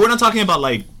 But but we're not talking about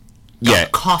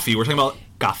coffee. We're talking about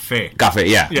café. Café,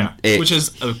 yeah. Which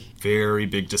is a very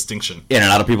big distinction. Yeah, and a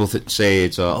lot of people say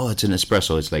it's it's an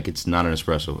espresso. It's like it's not an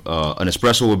espresso. An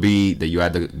espresso would be that you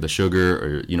add the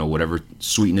sugar or whatever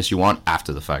sweetness you want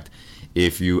after the fact.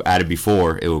 If you add it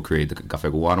before, it will create the café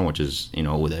cubano, which is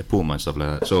with the espuma and stuff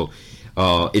like that. So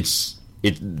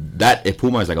that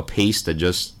espuma is like a paste that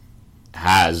just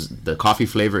has the coffee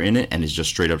flavor in it, and it's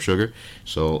just straight up sugar.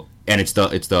 So it's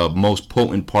the most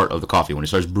potent part of the coffee when it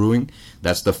starts brewing.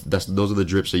 Those are the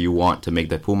drips that you want to make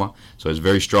the espuma. So it's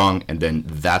very strong, and then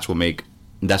that's what makes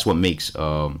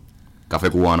café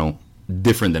cubano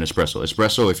different than espresso.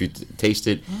 Espresso, if you taste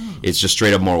it, it's just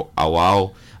straight up more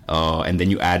wow. And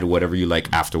then you add whatever you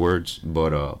like afterwards.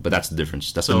 But that's the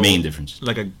difference. That's the main difference.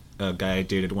 Like a guy I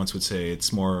dated once would say,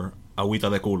 it's more agüita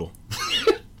de culo.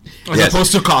 As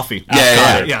opposed to coffee.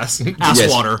 Yeah. Yes. Ass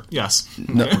water. Yes.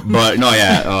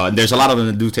 There's a lot of them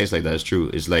that do taste like that. It's true.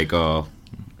 It's like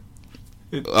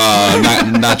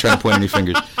not trying to point any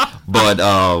fingers, but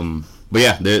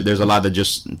yeah, there's a lot that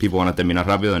just people want to terminar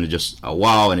rápido, and it just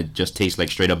wow, and it just tastes like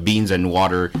straight up beans and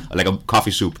water, like a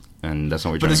coffee soup, and that's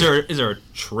what we're trying. But is there a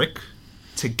trick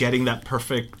to getting that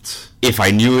perfect? If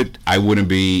I knew it, I wouldn't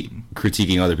be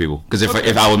critiquing other people. Because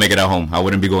if I would make it at home, I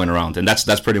wouldn't be going around. And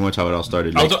that's pretty much how it all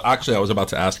started. I was about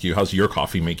to ask you, how's your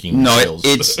coffee making skills?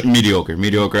 It's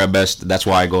mediocre at best. That's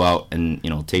why I go out and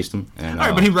taste them. And, all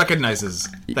right, but he recognizes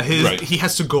that he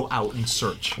has to go out and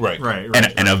search. Right.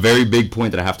 And a very big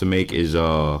point that I have to make is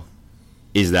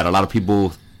that a lot of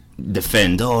people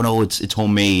defend, it's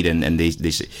homemade, and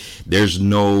they say there's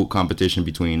no competition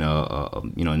between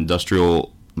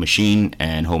industrial machine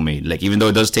and homemade. Like, even though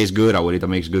it does taste good, Abuelita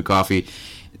makes good coffee,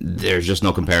 there's just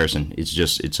no comparison.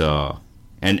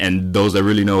 And those that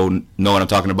really know what I'm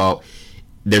talking about,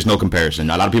 there's no comparison.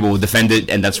 A lot of people will defend it,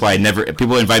 and that's why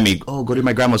people invite me, go to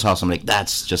my grandma's house. I'm like,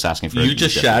 that's just asking for it. You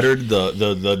just shattered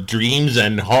the dreams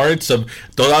and hearts of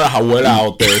toda la abuela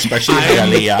out there, especially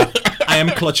Realia. I am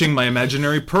clutching my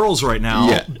imaginary pearls right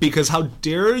now, because how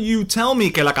dare you tell me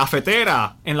que la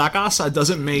cafetera en la casa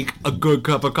doesn't make a good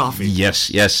cup of coffee? Yes.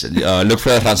 Look for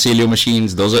the Rancilio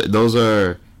machines.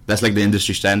 That's like the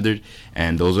industry standard,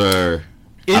 and those are...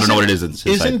 I don't know what it is.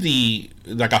 Isn't the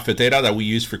cafetera that we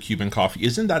use for Cuban coffee,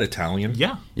 isn't that Italian?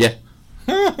 Yeah.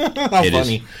 How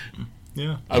funny. Is.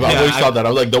 Yeah. I've always thought that.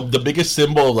 I was like, the biggest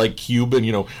symbol of like Cuban,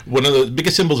 one of the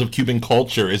biggest symbols of Cuban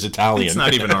culture is Italian. It's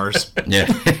not even ours.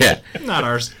 Yeah. Not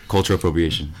ours. Cultural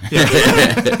appropriation. Yeah.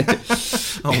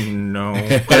 Oh,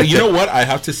 no. But you know what? I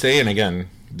have to say, and again,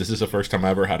 this is the first time I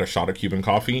ever had a shot of Cuban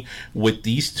coffee. With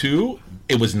these two,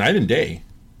 it was night and day.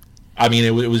 I mean,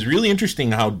 it was really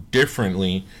interesting how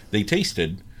differently they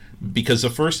tasted. Because the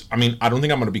first, I don't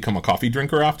think I'm going to become a coffee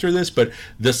drinker after this, but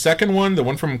the second one, the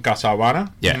one from Casa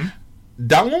Habana, yeah,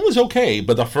 that one was okay,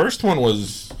 but the first one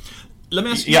was... Let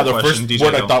me ask you a question, first DJ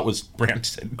word Hill. I thought was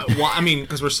Branson. Well, I mean,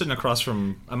 because we're sitting across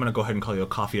from... I'm going to go ahead and call you a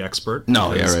coffee expert.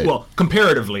 No, yeah, right. Well,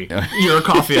 comparatively, you're a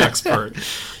coffee expert.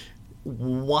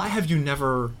 Why have you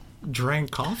never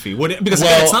drank coffee? Because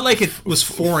again, it's not like it was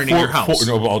foreign in your house.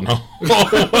 No.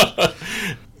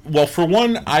 Well, for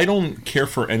one, I don't care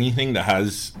for anything that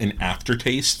has an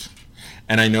aftertaste.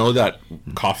 And I know that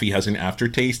coffee has an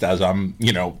aftertaste, as I'm,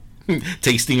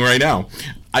 tasting right now.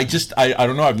 I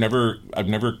don't know. I've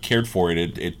never cared for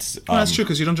it. It's that's true,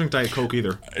 because you don't drink Diet Coke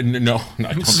either. No,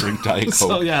 I don't drink Diet Coke.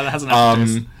 So yeah, that has an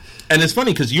aftertaste. And it's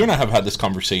funny because you and I have had this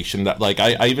conversation that, like,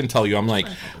 I even tell you, I'm like,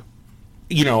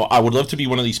 I would love to be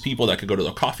one of these people that could go to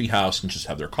the coffee house and just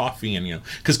have their coffee, and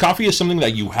because coffee is something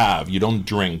that you have, you don't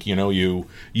drink. You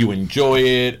enjoy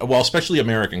it. Well, especially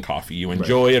American coffee, you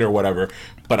enjoy it or whatever.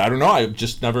 But I don't know. I've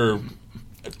just never.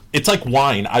 It's like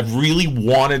wine. I've really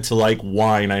wanted to like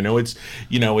wine. I know it's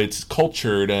it's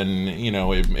cultured and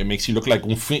it makes you look like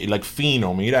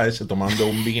fino. Mira ese tomando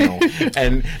un vino.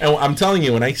 and I'm telling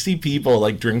you, when I see people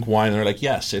like drink wine, they're like,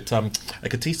 yes, it's I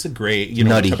could taste the grape.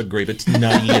 Nutty. Type of grape. It's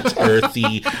nutty. It's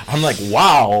earthy. I'm like,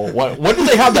 wow. What do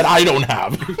they have that I don't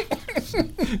have?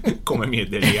 Come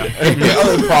mierderia.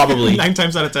 Probably 9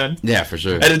 times out of 10. Yeah, for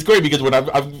sure. And it's great because when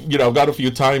I've got a few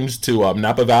times to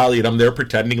Napa Valley and I'm there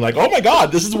pretending like, oh my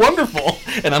God, this is wonderful,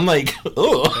 and I'm like,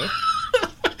 ugh.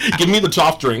 Give me the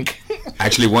soft drink.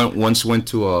 Actually, once went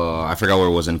to I forgot where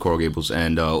it was in Coral Gables,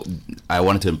 and I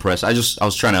wanted to impress. I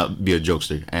was trying to be a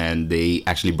jokester, and they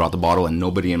actually brought the bottle, and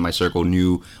nobody in my circle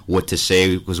knew what to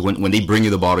say, because when they bring you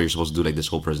the bottle, you're supposed to do like this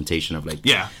whole presentation of like,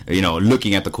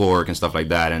 looking at the cork and stuff like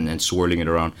that, and swirling it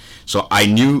around. So I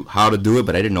knew how to do it,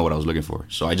 but I didn't know what I was looking for.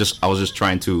 So I was just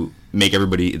trying to make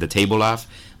everybody at the table laugh.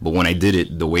 But when I did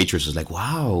it, the waitress was like,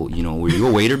 wow, were you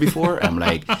a waiter before? I'm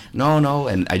like, no.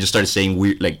 And I just started saying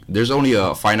weird, like, there's only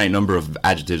a finite number of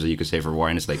adjectives that you could say for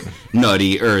wine. It's like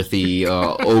nutty, earthy,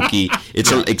 oaky.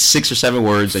 It's like 6 or 7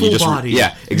 words. And full you just body.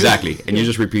 Yeah, exactly. And you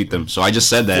just repeat them. So I just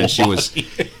said that, and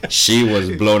she was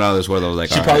blown out of this world. I was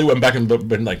like, she probably went back and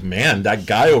been like, man, that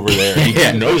guy over there,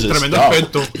 he knows his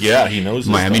stuff. Yeah, he knows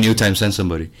his Miami stuff. New Time, send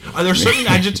somebody. Are there certain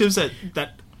adjectives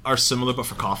that are similar but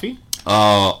for coffee?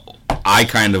 I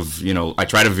kind of, I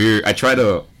try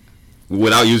to,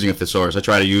 without using a thesaurus, I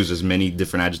try to use as many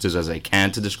different adjectives as I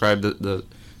can to describe the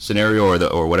scenario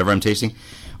or whatever I'm tasting.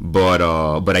 But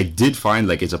I did find,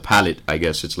 like, it's a palette, I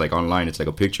guess. It's like online, it's like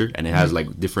a picture, and it has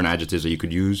like different adjectives that you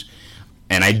could use.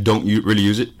 And I don't really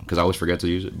use it because I always forget to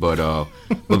use it. But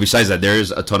besides that, there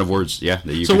is a ton of words, that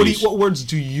you so can use. So what words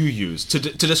do you use to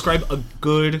describe a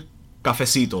good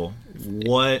cafecito?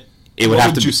 What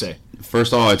would you say?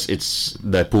 First of all, it's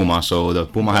the puma. So the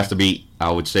puma has to be,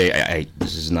 I would say,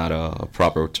 this is not a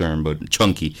proper term, but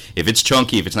chunky. If it's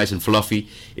chunky, if it's nice and fluffy,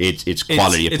 it's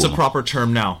quality. It's a proper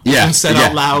term now. Yeah. When said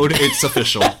out loud, it's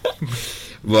official.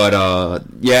 But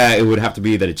it would have to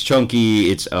be that it's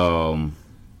chunky. It's foamy.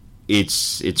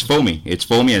 It's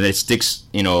foamy, and it sticks.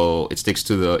 It sticks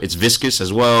to the. It's viscous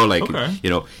as well. Like that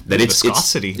it's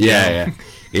viscosity. Yeah.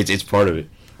 It's part of it.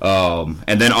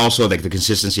 And then also, like, the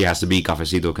consistency has to be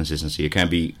cafecito consistency. It can't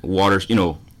be water,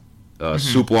 soup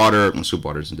water. Soup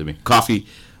water isn't to me. Coffee,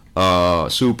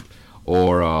 soup,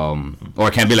 or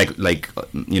it can't be like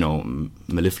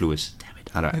mellifluous.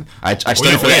 Damn it! I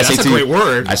studied for the SAT. That's a great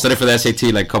word. I studied for the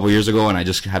SAT like a couple years ago, and I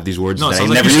just have these words that I like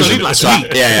never you used studied last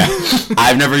week. Yeah.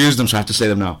 I've never used them, so I have to say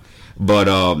them now. But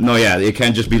it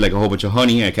can't just be like a whole bunch of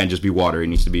honey. It can't just be water. It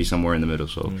needs to be somewhere in the middle.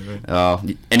 So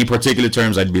any particular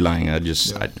terms, I'd be lying.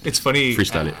 It's funny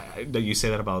freestyle it. That you say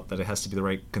that about that it has to be the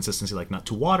right consistency, like not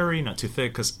too watery, not too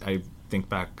thick. Because I think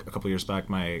back a couple years back,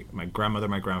 my grandmother,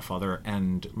 my grandfather,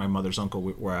 and my mother's uncle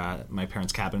were at my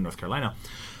parents' cabin in North Carolina.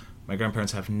 My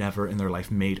grandparents have never in their life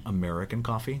made American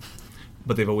coffee,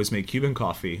 but they've always made Cuban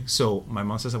coffee. So my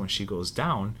mom says that when she goes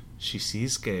down, she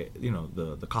sees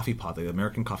the coffee pot, the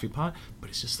American coffee pot, but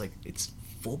it's just like, it's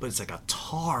full, but it's like a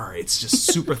tar. It's just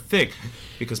super thick.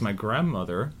 Because my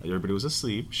grandmother, everybody was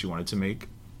asleep, she wanted to make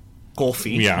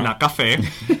coffee, not cafe.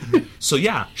 So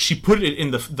she put it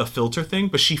in the filter thing,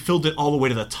 but she filled it all the way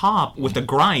to the top with the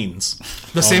grinds,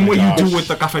 the same way you do with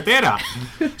the cafetera.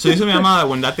 So dice mi mamá,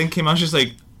 when that thing came out, she's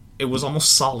like, it was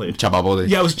almost solid. Chapapote.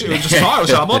 Yeah, it was just tar. It was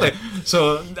chapapote.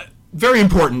 So very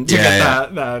important to get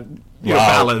that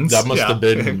balance. That must have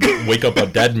been wake up a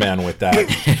dead man with that.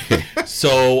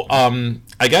 So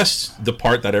I guess the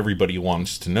part that everybody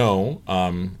wants to know,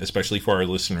 especially for our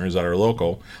listeners that are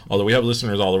local, although we have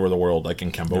listeners all over the world, like in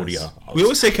Cambodia. Yes. We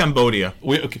always say Cambodia.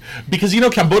 Because,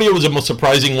 Cambodia was the most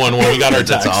surprising one when we got our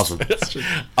text. That's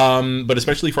awesome. But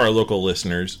especially for our local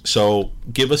listeners. So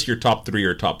give us your top 3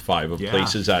 or top 5 of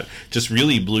places that just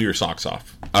really blew your socks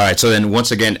off. All right. So then once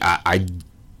again,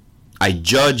 I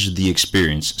judge the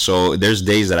experience. So there's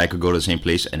days that I could go to the same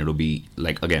place and it'll be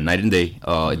like, again, night and day.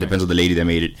 It depends on the lady that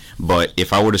made it. But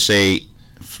if I were to say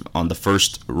on the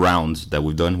first round that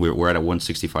we've done, we're at a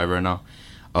 165 right now.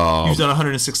 You've done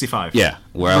 165. Yeah.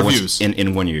 Where reviews. I was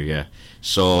in 1 year, yeah.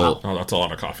 So wow. Oh, that's a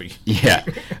lot of coffee. Yeah.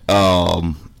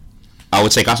 I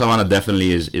would say Casa Habana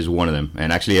definitely is one of them.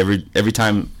 And actually every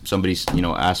time somebody's,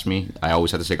 asks me, I always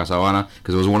have to say Casa Habana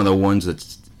because it was one of the ones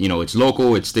that's, it's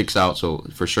local, it sticks out. So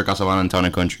for sure, Casa Habana in Town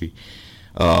and Country.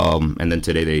 And then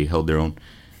today they held their own.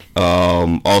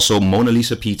 Also, Mona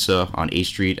Lisa Pizza on 8th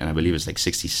Street, and I believe it's like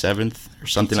 67th or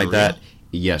something like that.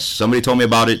 Yes, somebody told me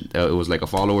about it. It was like a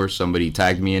follower. Somebody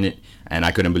tagged me in it, and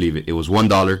I couldn't believe it. It was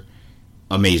 $1.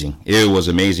 Amazing. It was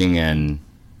amazing, and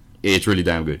it's really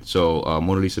damn good. So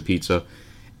Mona Lisa Pizza,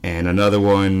 and another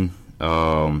one.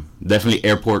 Definitely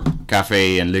Airport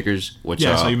Cafe and Liquors. Which,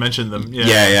 so you mentioned them.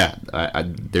 Yeah.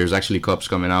 There's actually cups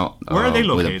coming out. Where are they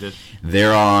located?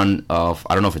 They're on, I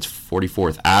don't know if it's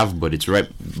 44th Ave, but it's right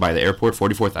by the airport,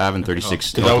 44th Ave and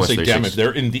 36th. Because I would say, damn it,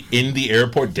 they're in the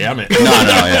airport, damn it. No,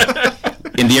 yeah.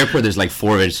 In the airport, there's like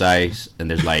 4 Versailles, and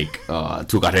there's like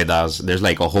 2 Carretas. There's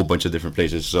like a whole bunch of different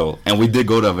places. So, and we did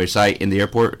go to Versailles in the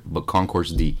airport, but Concourse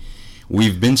D.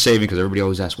 We've been saving, because everybody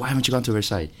always asks, why haven't you gone to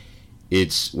Versailles?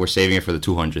 We're saving it for the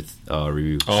 200th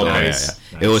review. Oh, so, nice. Yeah.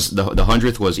 Nice. It was the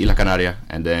 100th was Isla Canaria,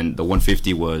 and then the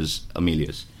 150 was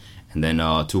Amelia's, and then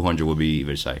 200 will be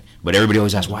Versailles. But everybody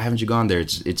always asks, why haven't you gone there?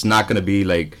 It's not gonna be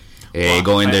like, hey,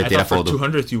 go in there, take a photo. For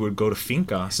 200th, you would go to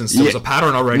Finca, since there was a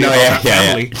pattern already. No, about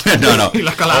that family. No.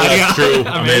 Isla Canaria, that's true.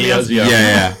 Amelia's.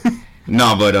 Yeah.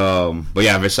 No, but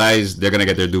yeah, Versailles, they're gonna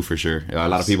get their due for sure. A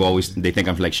lot of people they think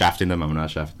I'm like shafting them. I'm not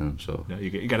shafting them. So yeah,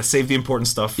 you got to save the important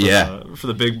stuff for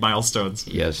the big milestones.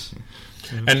 Yes.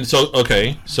 And so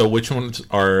which ones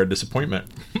are a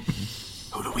disappointment?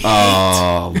 Who do we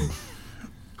hate?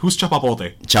 Who's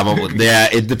Chapapote? Yeah,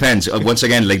 it depends. Once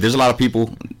again, like there's a lot of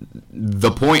people.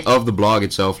 The point of the blog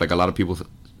itself, like a lot of people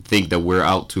think that we're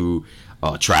out to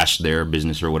trash their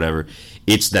business or whatever.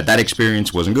 It's that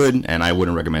experience wasn't good, and I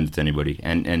wouldn't recommend it to anybody.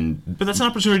 But that's an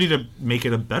opportunity to make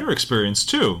it a better experience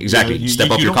too. Exactly,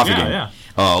 step up your coffee game. Yeah.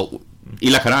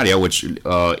 Isla Canaria, which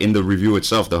in the review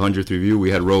itself, the 100th review, we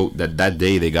had wrote that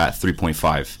day they got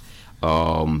 3.5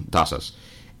 tazas,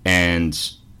 and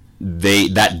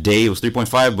that day it was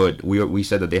 3.5, but we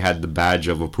said that they had the badge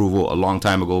of approval a long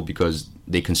time ago because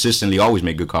they consistently always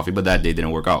make good coffee, but that day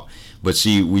didn't work out. But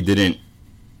see, we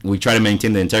try to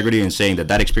maintain the integrity and saying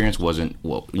that experience wasn't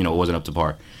up to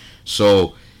par.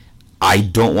 So I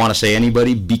don't want to say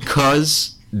anybody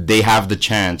because they have the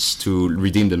chance to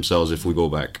redeem themselves if we go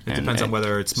back. It depends on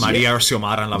whether it's Maria or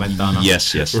Xiomara en la Ventana.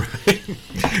 Yes. Right.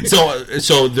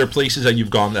 So there are places that you've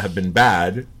gone that have been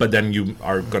bad, but then you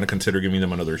are going to consider giving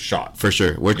them another shot. For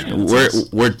sure.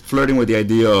 We're flirting with the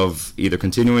idea of either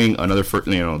continuing another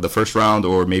the first round,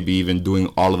 or maybe even doing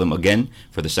all of them again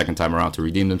for the second time around to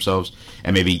redeem themselves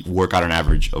and maybe work out an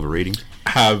average of a rating.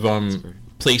 Have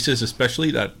places especially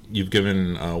that you've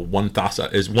given 1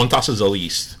 taza is the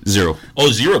least? 0.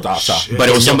 Oh, 0 taza. But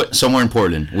it was somewhere in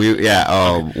Portland. We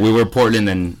were in Portland,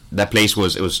 and that place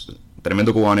was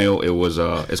tremendo cubaneo. It was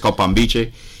it's called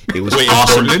Pambiche. It was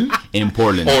awesome. In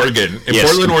Portland, Oregon.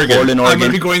 Portland, Oregon. I'm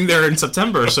going to be going there in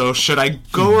September, so should I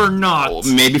go or not?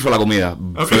 Maybe for la comida.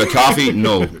 Okay. For the coffee,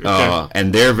 no.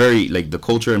 And they're very, like, the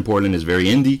culture in Portland is very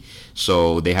indie,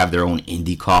 so they have their own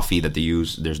indie coffee that they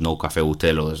use. There's no Café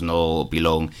Butelo, there's no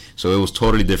Pilón, so it was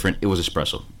totally different. It was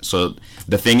espresso. So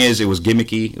the thing is, it was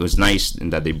gimmicky. It was nice in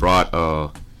that they brought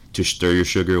to stir your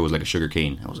sugar. It was like a sugar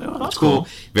cane. I was like, oh, that's cool.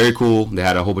 Very look They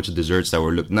had a whole bunch of desserts that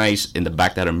looked nice. In the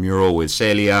back, they had a mural with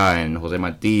Celia and Jose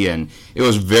Marti, and it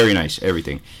was very nice,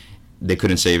 everything. They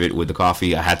couldn't save it with the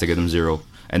coffee. I had to give them 0.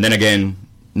 And then again,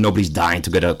 nobody's dying to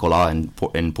get a colada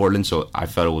in Portland, so I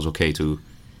felt it was okay to...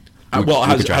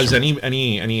 has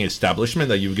any establishment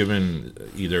that you've given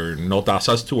either no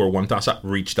tazas to or 1 taza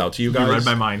reached out to you guys? You read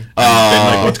my mind.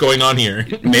 Like, what's going on here?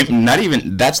 Maybe not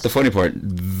even. That's the funny part.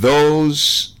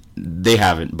 Those they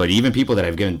haven't. But even people that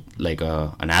I've given like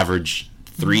an average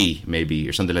 3 maybe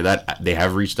or something like that, they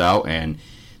have reached out, and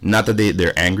not that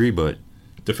they're angry, but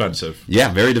defensive.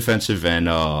 Yeah, very defensive, and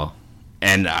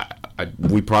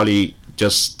we probably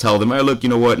just tell them, hey, look, you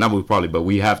know what? Not we probably, but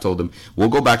we have told them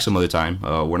we'll go back some other time.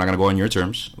 We're not going to go on your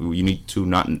terms. You need to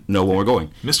not know when we're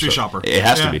going. Mystery shopper. It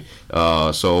has to be.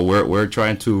 So we're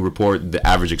trying to report the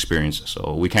average experience. So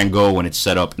we can't go when it's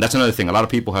set up. And that's another thing. A lot of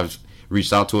people have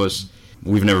reached out to us.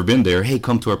 We've never been there. Hey,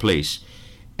 come to our place.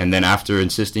 And then after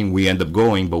insisting, we end up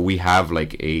going. But we have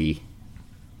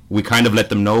we kind of let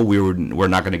them know we're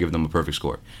not going to give them a perfect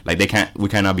score. Like we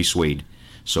cannot be swayed.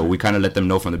 So we kind of let them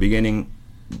know from the beginning,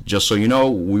 just so you know,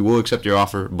 we will accept your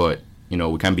offer, but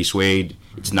we can't be swayed.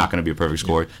 It's not going to be a perfect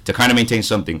score to kind of maintain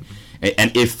something.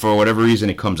 And if for whatever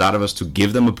reason it comes out of us to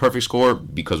give them a perfect score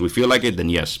because we feel like it, then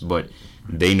yes. But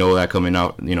they know that coming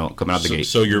out the gate.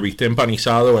 So your bistec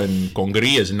empanizado and con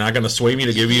gris is not going to sway me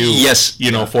to give you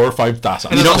 4 or 5 tazas.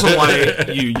 And that's also why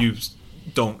you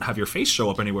don't have your face show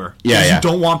up anywhere. Yeah. You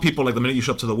don't want people, like, the minute you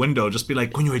show up to the window, just be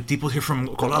like, coño, hay tipos here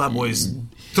from Colada Boyz.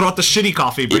 Throw out the shitty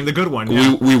coffee, bring the good one.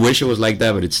 Yeah. We wish it was like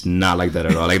that, but it's not like that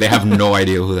at all. Like, they have no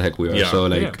idea who the heck we are. Yeah. So,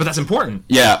 like, but that's important.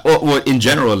 Yeah. Well, in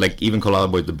general, like, even Colada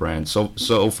Boyz, the brand. So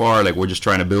far, like, we're just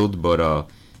trying to build, but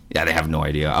they have no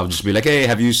idea. I'll just be like, hey,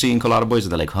 have you seen Colada Boyz?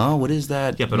 And they're like, huh, what is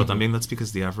that? Yeah, pero también that's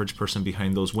because the average person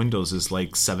behind those windows is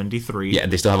like 73. Yeah,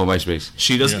 they still have a MySpace.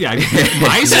 She does,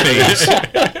 MySpace.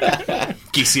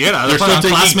 Quisiera. They're still on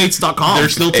classmates.com. They're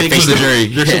still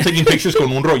taking pictures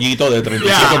con un rollito de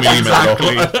 35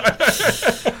 milímetros.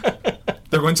 Exactly.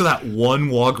 They're going to that one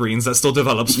Walgreens that still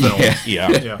develops film. Yeah.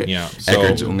 So,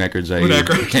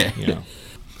 Eckerd.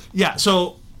 Yeah,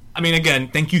 so, I mean, again,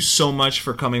 thank you so much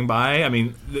for coming by. I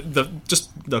mean, the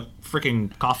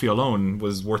freaking coffee alone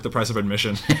was worth the price of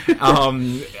admission.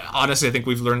 Honestly, I think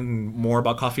we've learned more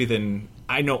about coffee than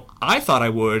I know I thought I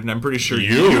would, and I'm pretty sure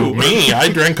you. Me, I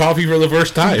drank coffee for the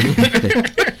first time.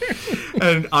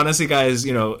 And honestly, guys,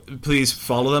 please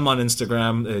follow them on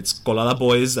Instagram. It's Colada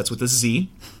Boyz. That's with a Z.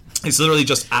 It's literally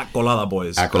just at Colada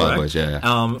Boyz. At Colada Boyz, yeah.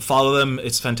 Follow them.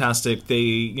 It's fantastic.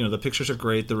 They, the pictures are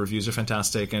great. The reviews are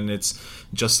fantastic. And it's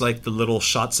just like the little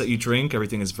shots that you drink.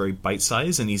 Everything is very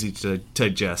bite-sized and easy to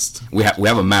digest. We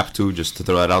have a map, too, just to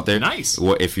throw that out there. Nice.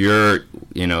 If you're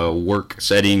in a work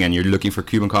setting and you're looking for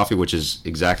Cuban coffee, which is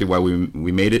exactly why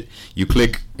we made it, you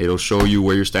click, it'll show you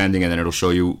where you're standing, and then it'll show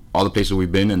you all the places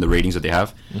we've been and the ratings that they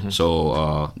have. Mm-hmm.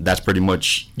 So that's pretty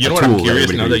much You know what I'm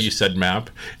curious now that you said map?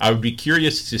 I would be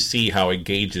curious to see how it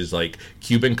gauges like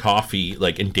Cuban coffee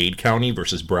like in Dade County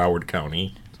versus Broward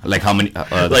County. Like how many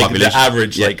like the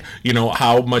average, like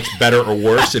how much better or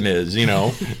worse it is, it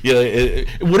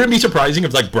wouldn't be surprising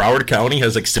if like Broward County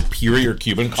has like superior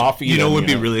Cuban coffee. It would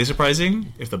be really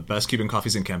surprising if the best Cuban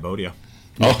coffee's in Cambodia.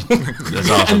 Oh, that's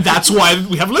awesome. And that's why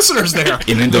we have listeners there.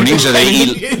 In Indonesia,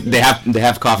 they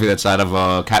have coffee that's out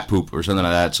of cat poop or something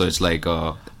like that. So it's like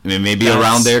maybe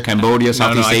around there, Cambodia,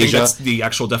 Southeast Asia. I think that's the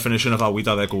actual definition of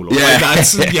agüita de culo. Yeah,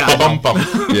 that's yeah. All right,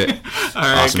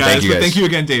 awesome. guys. Thank you, Thank you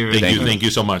again, David. Thank you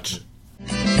so much.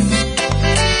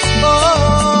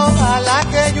 Ojalá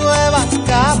que llueva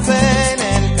café en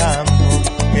el campo,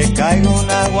 que caiga un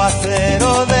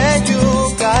aguacero de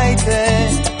yuca y té.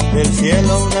 Del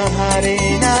cielo una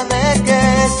harina de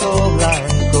queso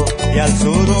blanco y al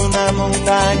sur una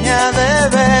montaña de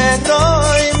berro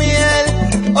y miel.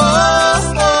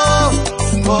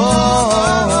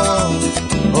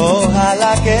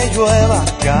 Ojalá que llueva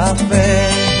café.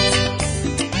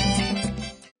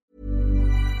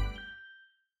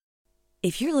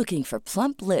 If you're looking for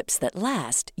plump lips that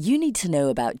last, you need to know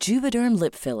about Juvederm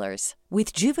lip fillers.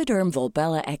 With Juvederm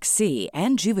Volbella XC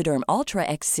and Juvederm Ultra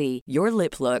XC, your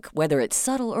lip look, whether it's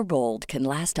subtle or bold, can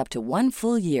last up to 1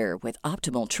 full year with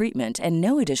optimal treatment and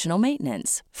no additional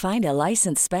maintenance. Find a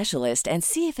licensed specialist and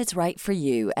see if it's right for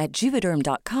you at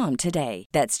Juvederm.com today.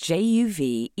 That's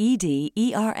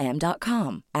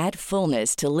JUVEDERM.com. Add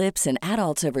fullness to lips in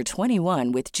adults over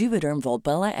 21 with Juvederm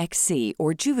Volbella XC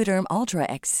or Juvederm Ultra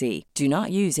XC. Do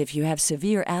not use if you have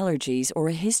severe allergies or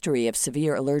a history of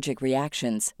severe allergic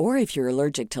reactions, or if you're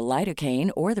allergic to lidocaine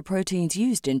or the proteins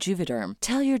used in Juvederm.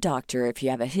 Tell your doctor if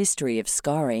you have a history of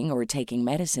scarring or taking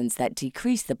medicines that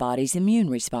decrease the body's immune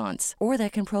response or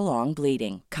that can prolong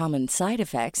bleeding. Common side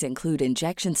effects include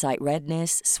injection site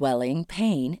redness, swelling,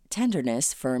 pain,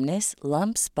 tenderness, firmness,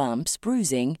 lumps, bumps,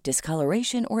 bruising,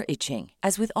 discoloration, or itching.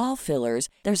 As with all fillers,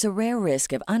 there's a rare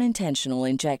risk of unintentional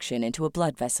injection into a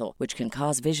blood vessel, which can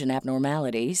cause vision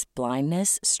abnormalities,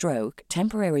 blindness, stroke,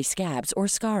 temporary scabs, or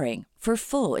scarring. For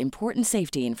full, important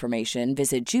safety information,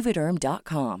 visit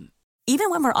Juvederm.com.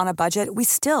 Even when we're on a budget, we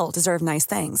still deserve nice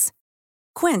things.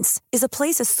 Quince is a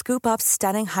place to scoop up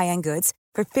stunning high-end goods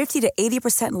for 50 to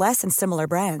 80% less than similar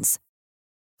brands.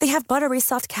 They have buttery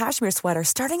soft cashmere sweaters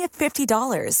starting at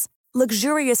 $50,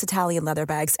 luxurious Italian leather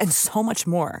bags, and so much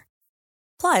more.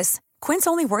 Plus, Quince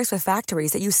only works with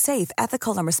factories that use safe,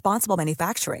 ethical, and responsible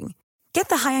manufacturing. Get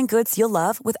the high-end goods you'll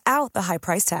love without the high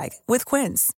price tag with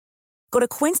Quince. Go to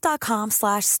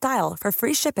quince.com/style for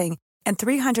free shipping and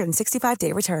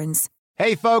 365-day returns.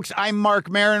 Hey, folks, I'm Mark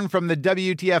Maron from the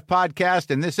WTF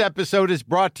Podcast, and this episode is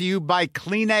brought to you by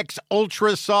Kleenex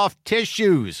Ultra Soft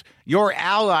Tissues, your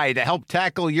ally to help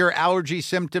tackle your allergy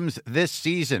symptoms this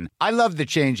season. I love the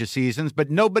change of seasons,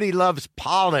 but nobody loves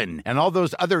pollen and all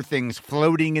those other things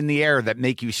floating in the air that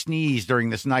make you sneeze during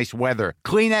this nice weather.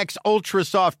 Kleenex Ultra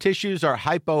Soft Tissues are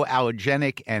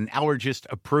hypoallergenic and allergist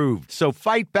approved, so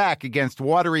fight back against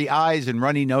watery eyes and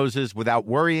runny noses without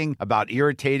worrying about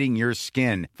irritating your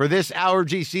skin. For this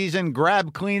allergy season,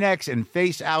 grab Kleenex and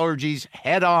face allergies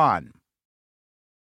head on.